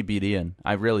 I think you beat Ian.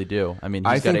 I really do. I mean,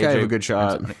 I think I have a good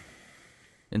shot.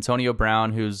 Antonio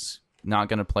Brown, who's not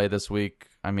going to play this week.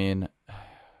 I mean,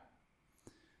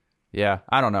 yeah,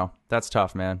 I don't know. That's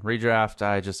tough, man. Redraft,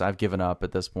 I've given up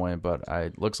at this point, but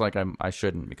looks like I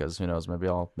shouldn't, because who knows? Maybe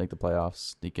I'll make the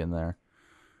playoffs, sneak in there.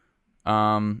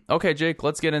 Okay, Jake,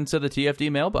 let's get into the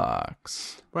TFD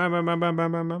mailbox.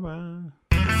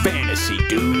 Fantasy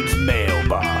Dudes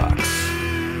Mailbox.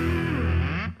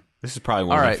 This is probably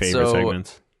one of my favorite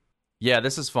segments. Yeah,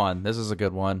 this is fun. This is a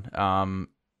good one.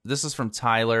 This is from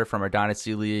Tyler from our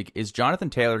Dynasty League. Is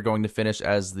Jonathan Taylor going to finish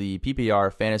as the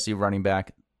PPR fantasy running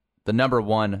back, the number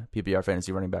one PPR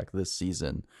fantasy running back this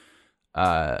season?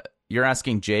 You're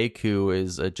asking Jake, who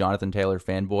is a Jonathan Taylor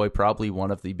fanboy, probably one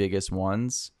of the biggest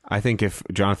ones. I think if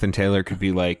Jonathan Taylor could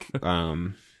be like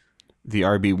the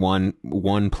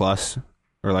RB1 plus,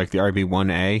 or like the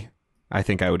RB1A, I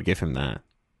think I would give him that,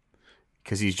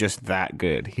 because he's just that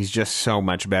good. He's just so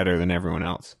much better than everyone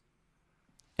else.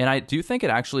 And I do think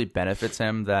it actually benefits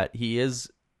him that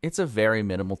it's a very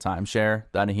minimal timeshare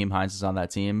that Naheem Hines is on that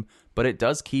team, but it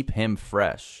does keep him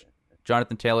fresh.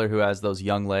 Jonathan Taylor, who has those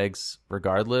young legs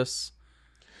regardless,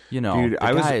 Dude,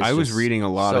 I was reading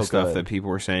a lot of stuff that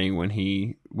people were saying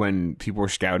when people were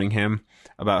scouting him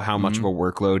about how much of a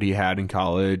workload he had in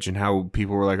college, and how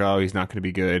people were like, oh, he's not going to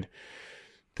be good.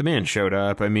 The man showed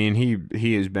up. I mean,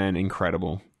 he has been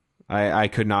incredible. I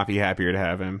could not be happier to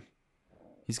have him.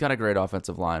 He's got a great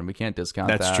offensive line. We can't discount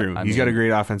that. That's true. He's got a great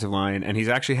offensive line, and he's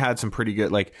actually had some pretty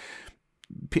good, like,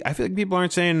 I feel like people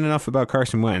aren't saying enough about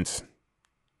Carson Wentz.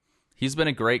 He's been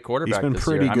a great quarterback. He's been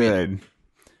pretty good. I mean,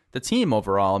 the team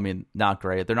overall, I mean, not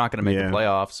great. They're not going to make the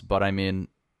playoffs, but I mean,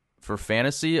 for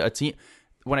fantasy, a team,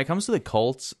 when it comes to the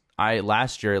Colts,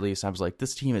 last year at least, I was like,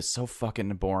 this team is so fucking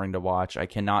boring to watch. I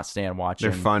cannot stand watching.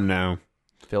 They're fun now.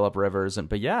 Phillip Rivers,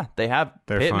 but yeah, they're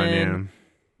Pittman. Fun,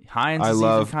 yeah. Hines is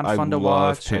even kind of fun to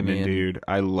watch. Pittman, dude.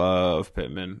 I love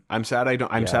Pittman. I'm sad I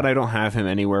don't have him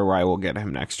anywhere where I will get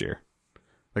him next year.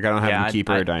 Like, I don't have him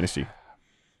keeper or dynasty.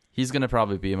 He's gonna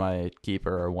probably be my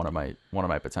keeper, or one of my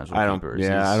potential keepers.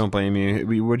 Yeah, I don't blame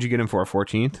you. What'd you get him for?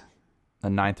 14th? A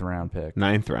 9th round pick.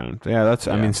 9th round. Yeah, that's.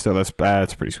 Yeah. I mean, still, that's bad.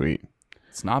 That's pretty sweet.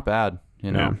 It's not bad,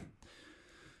 Yeah.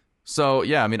 So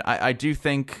yeah, I mean, I do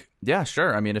think Yeah,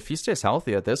 sure. I mean, if he stays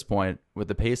healthy at this point with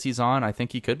the pace he's on, I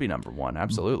think he could be number one.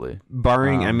 Absolutely.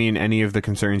 Barring, any of the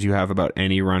concerns you have about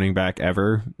any running back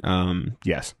ever,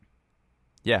 yes.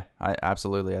 Yeah,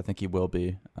 absolutely. I think he will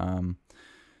be.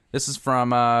 This is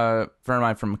from a friend of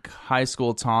mine from high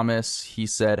school, Thomas. He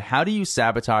said, "How do you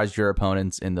sabotage your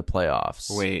opponents in the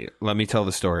playoffs?" Wait, let me tell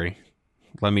the story.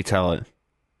 Let me tell it.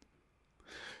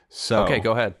 So okay,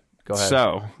 go ahead.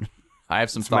 So I have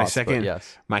some thoughts.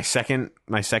 My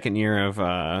second year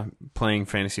of playing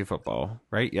fantasy football,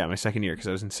 right? Yeah, my second year because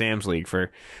I was in Sam's league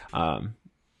for.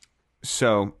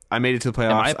 So I made it to the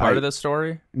playoffs. Am I part of this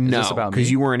story? No, because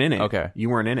you weren't in it. Okay, you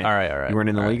weren't in it. All right. You weren't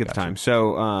in the league at the time.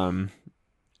 So,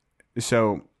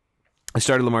 so I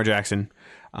started Lamar Jackson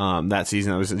that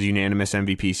season. It was a unanimous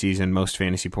MVP season, most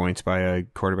fantasy points by a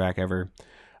quarterback ever.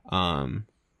 And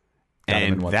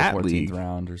that the 14th league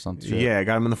round or something. Yeah, I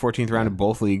got him in the 14th round of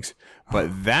both leagues.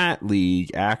 But that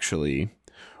league actually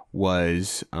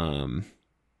was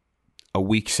a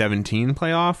week 17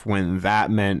 playoff, when that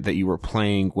meant that you were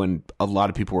playing when a lot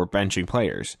of people were benching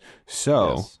players.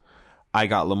 So I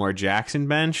got Lamar Jackson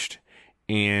benched,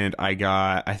 and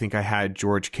I think I had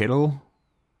George Kittle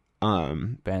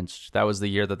benched. That was the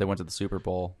year that they went to the Super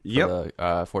Bowl for the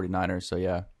 49ers. So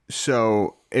yeah.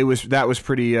 So that was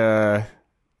pretty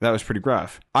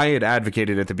rough. I had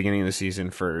advocated at the beginning of the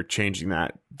season for changing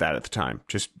that at the time.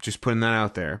 Just putting that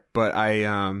out there. But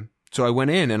so I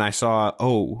went in and I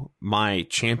saw, my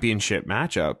championship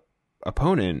matchup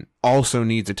opponent also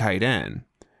needs a tight end.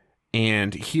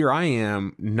 And here I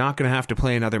am, not going to have to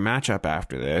play another matchup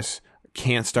after this.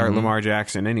 Can't start Lamar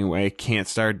Jackson anyway. Can't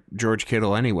start George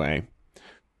Kittle anyway.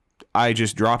 I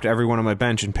just dropped everyone on my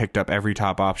bench and picked up every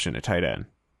top option at tight end.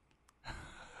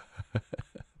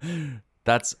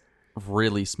 That's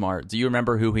really smart. Do you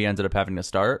remember who he ended up having to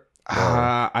start?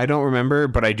 I don't remember,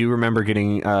 but I do remember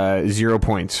getting 0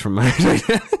 points from my.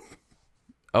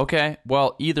 Okay,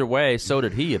 well, either way, so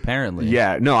did he apparently.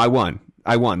 Yeah, no, I won.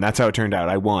 That's how it turned out.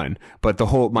 I won, but the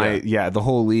whole the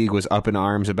whole league was up in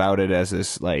arms about it as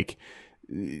this like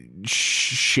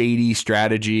shady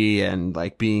strategy and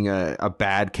like being a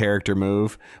bad character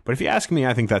move. But if you ask me,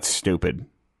 I think that's stupid.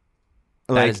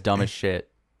 That is dumb as shit.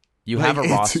 You have a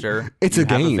roster. It's a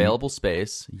game. Available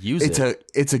space. Use it.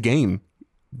 It's a game.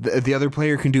 The other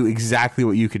player can do exactly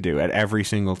what you could do at every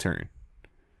single turn.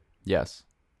 Yes.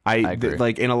 I agree.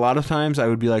 Like, in a lot of times I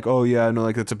would be like, oh yeah, no,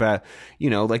 like that's a bad,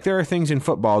 like there are things in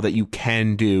football that you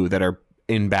can do that are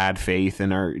in bad faith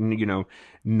and are,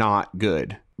 not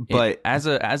good. But as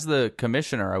the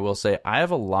commissioner, I will say I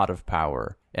have a lot of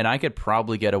power and I could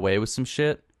probably get away with some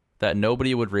shit that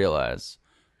nobody would realize.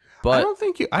 But I don't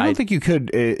think you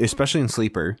could, especially in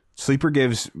Sleeper. Sleeper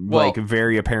gives like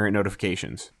very apparent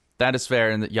notifications. That is fair,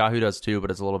 and Yahoo does too,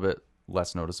 but it's a little bit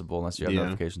less noticeable unless you have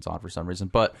notifications on for some reason.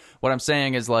 But what I'm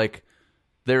saying is, like,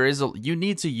 you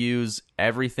need to use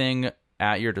everything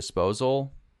at your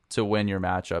disposal to win your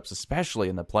matchups, especially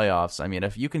in the playoffs. I mean,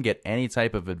 if you can get any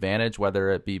type of advantage,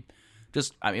 whether it be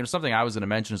just, something I was going to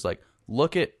mention is like,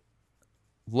 look at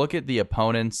the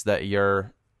opponents that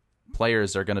your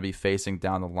players are going to be facing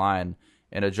down the line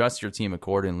and adjust your team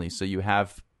accordingly. So you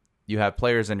have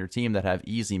players on your team that have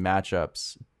easy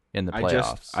matchups in the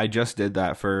playoffs. I just did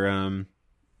that for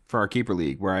our keeper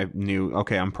league where I knew,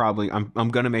 okay, I'm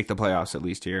going to make the playoffs at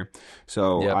least here.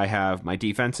 So I have my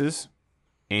defenses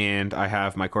and I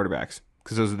have my quarterbacks,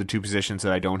 because those are the two positions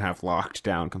that I don't have locked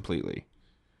down completely.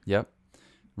 Yep.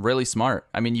 Really smart.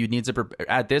 I mean, you need to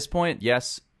at this point,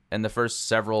 yes, in the first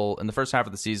half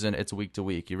of the season, it's week to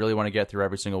week. You really want to get through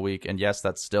every single week, and yes,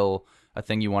 that's still a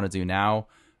thing you want to do now.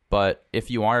 But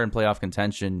if you are in playoff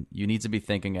contention, you need to be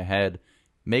thinking ahead.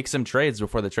 Make some trades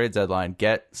before the trade deadline.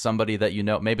 Get somebody that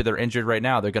maybe they're injured right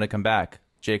now. They're going to come back.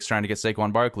 Jake's trying to get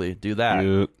Saquon Barkley. Do that.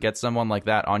 Yep. Get someone like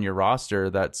that on your roster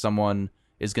that someone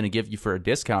is going to give you for a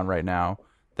discount right now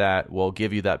that will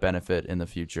give you that benefit in the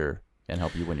future and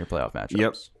help you win your playoff matchups.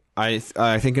 Yep.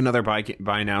 I think another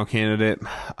buy now candidate.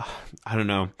 I don't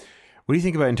know. What do you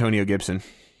think about Antonio Gibson?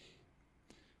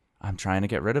 I'm trying to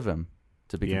get rid of him,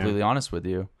 to be completely honest with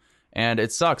you. And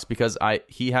it sucks because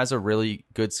he has a really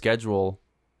good schedule,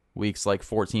 weeks like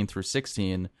 14 through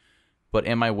 16, but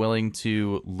am I willing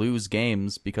to lose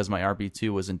games because my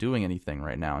RB2 isn't doing anything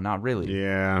right now? Not really.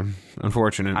 Yeah,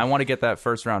 unfortunate. I want to get that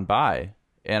first round bye,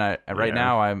 and right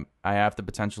now I have the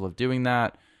potential of doing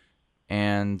that,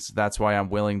 and that's why I'm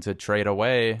willing to trade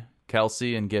away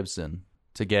Kelsey and Gibson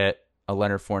to get a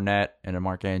Leonard Fournette and a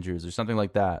Mark Andrews or something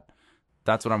like that.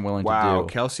 That's what I'm willing to do. Wow,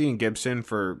 Kelsey and Gibson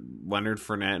for Leonard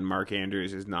Fournette and Mark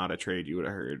Andrews is not a trade you would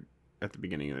have heard at the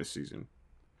beginning of this season.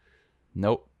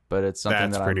 Nope, but it's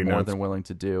something that I'm more than willing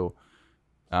to do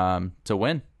to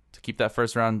win. to keep that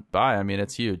first round bye. I mean,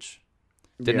 it's huge.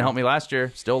 Didn't help me last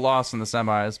year. Still lost in the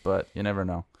semis, but you never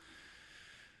know.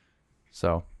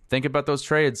 So think about those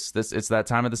trades. It's that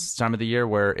time of the year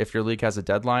where if your league has a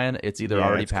deadline, it's either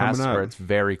already passed or it's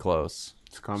very close.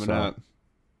 It's coming up.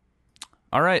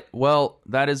 All right. Well,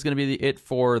 that is going to be it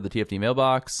for the TFD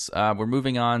mailbox. We're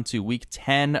moving on to week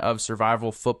 10 of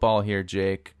survival football here,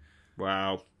 Jake.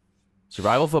 Wow.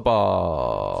 Survival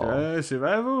football.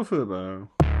 Survival football.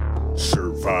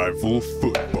 Survival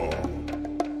football.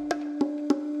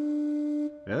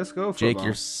 Yeah, let's go, football. Jake,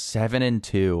 you're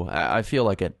 7-2. I feel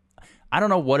like it. I don't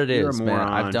know what it You're is, a man.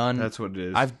 moron. That's what it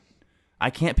is. I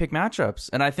can't pick matchups,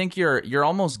 and I think you're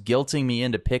almost guilting me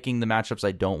into picking the matchups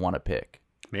I don't want to pick.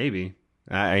 Maybe.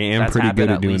 I am That's pretty good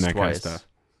at doing least that twice. kind of stuff.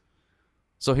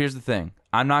 So here's the thing.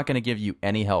 I'm not going to give you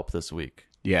any help this week.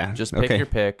 Yeah. Just pick your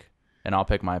pick, and I'll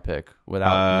pick my pick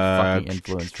without fucking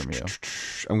influence from you.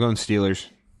 I'm going Steelers.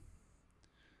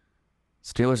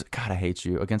 Steelers, God, I hate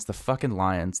you. Against the fucking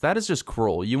Lions. That is just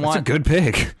cruel. That's a good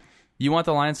pick. You want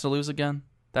the Lions to lose again?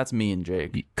 That's mean,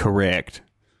 Jake. Correct.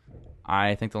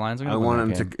 I think the Lions are going to win. I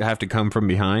want them to have to come from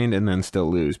behind and then still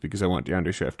lose because I want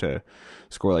DeAndre Swift to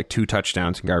score like 2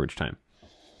 touchdowns in garbage time.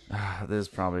 This is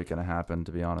probably going to happen,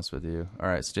 to be honest with you. All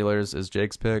right, Steelers is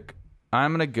Jake's pick.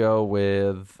 I'm going to go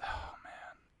with... Oh, man.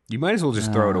 You might as well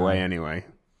just throw it away anyway.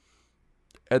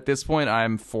 At this point,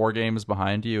 I'm 4 games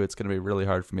behind you. It's going to be really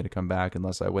hard for me to come back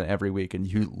unless I win every week and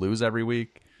you lose every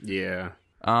week. Yeah.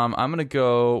 I'm going to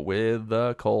go with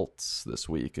the Colts this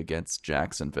week against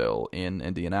Jacksonville in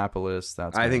Indianapolis.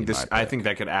 I think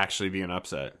that could actually be an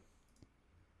upset.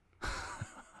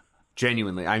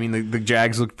 Genuinely. I mean, the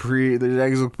Jags looked pretty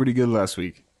good last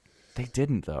week. They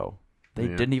didn't though. They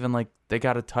didn't even they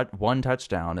got one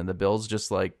touchdown and the Bills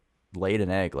just laid an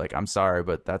egg. I'm sorry,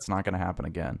 but that's not going to happen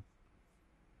again.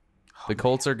 The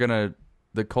Colts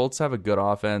have a good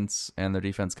offense and their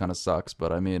defense kind of sucks,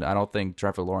 but I mean, I don't think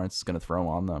Trevor Lawrence is going to throw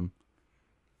on them.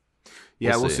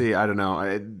 We'll see. I don't know.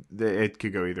 It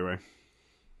could go either way.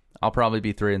 I'll probably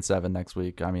be 3-7 next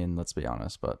week. I mean, let's be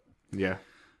honest, but yeah.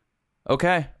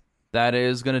 Okay. That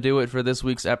is going to do it for this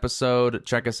week's episode.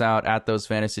 Check us out at Those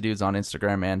Fantasy Dudes on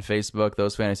Instagram and Facebook,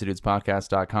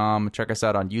 thosefantasydudespodcast.com. Check us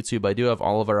out on YouTube. I do have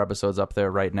all of our episodes up there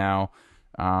right now.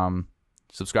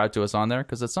 Subscribe to us on there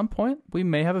because at some point we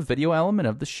may have a video element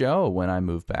of the show when I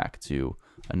move back to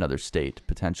another state,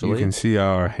 potentially. You can see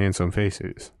our handsome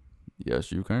faces.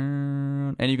 Yes, you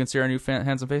can. And you can see our new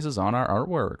handsome faces on our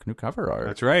artwork, new cover art.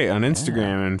 That's right, on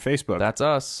Instagram and Facebook. That's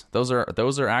us. Those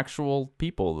are actual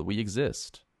people that we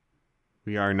exist.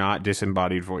 We are not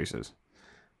disembodied voices.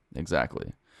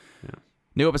 Exactly. Yeah.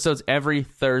 New episodes every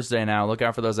Thursday now. Look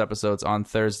out for those episodes on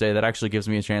Thursday. That actually gives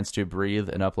me a chance to breathe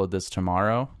and upload this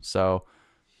tomorrow. So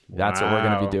that's what we're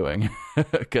going to be doing.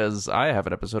 Because I have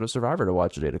an episode of Survivor to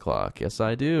watch at 8 o'clock. Yes,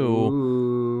 I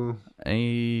do.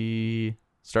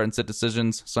 Start and sit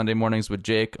decisions Sunday mornings with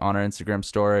Jake on our Instagram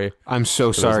story. I'm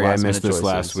so sorry I missed this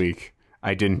last week.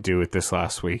 I didn't do it this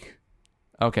last week.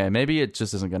 Okay, maybe it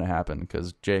just isn't going to happen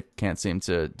because Jake can't seem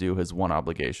to do his one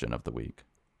obligation of the week.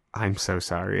 I'm so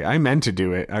sorry. I meant to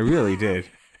do it. I really did.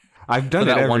 I've done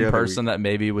it every one other person week. that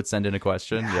maybe would send in a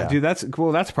question. Yeah. Dude, that's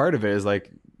cool. That's part of it is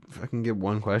if I can get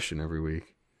one question every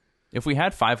week. If we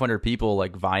had 500 people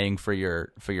vying for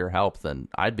your help, then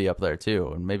I'd be up there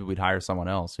too, and maybe we'd hire someone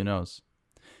else. Who knows?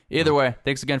 Either way,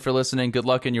 thanks again for listening. Good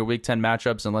luck in your Week 10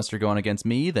 matchups. Unless you're going against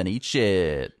me, then eat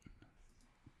shit.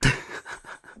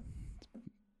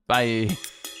 Bye.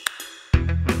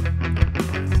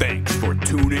 Thanks for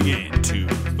tuning in to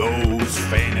Those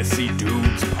Fantasy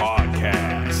Dudes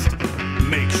podcast.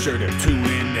 Make sure to tune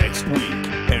in next week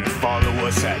and follow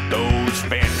us at Those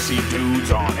Fantasy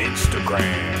Dudes on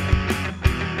Instagram.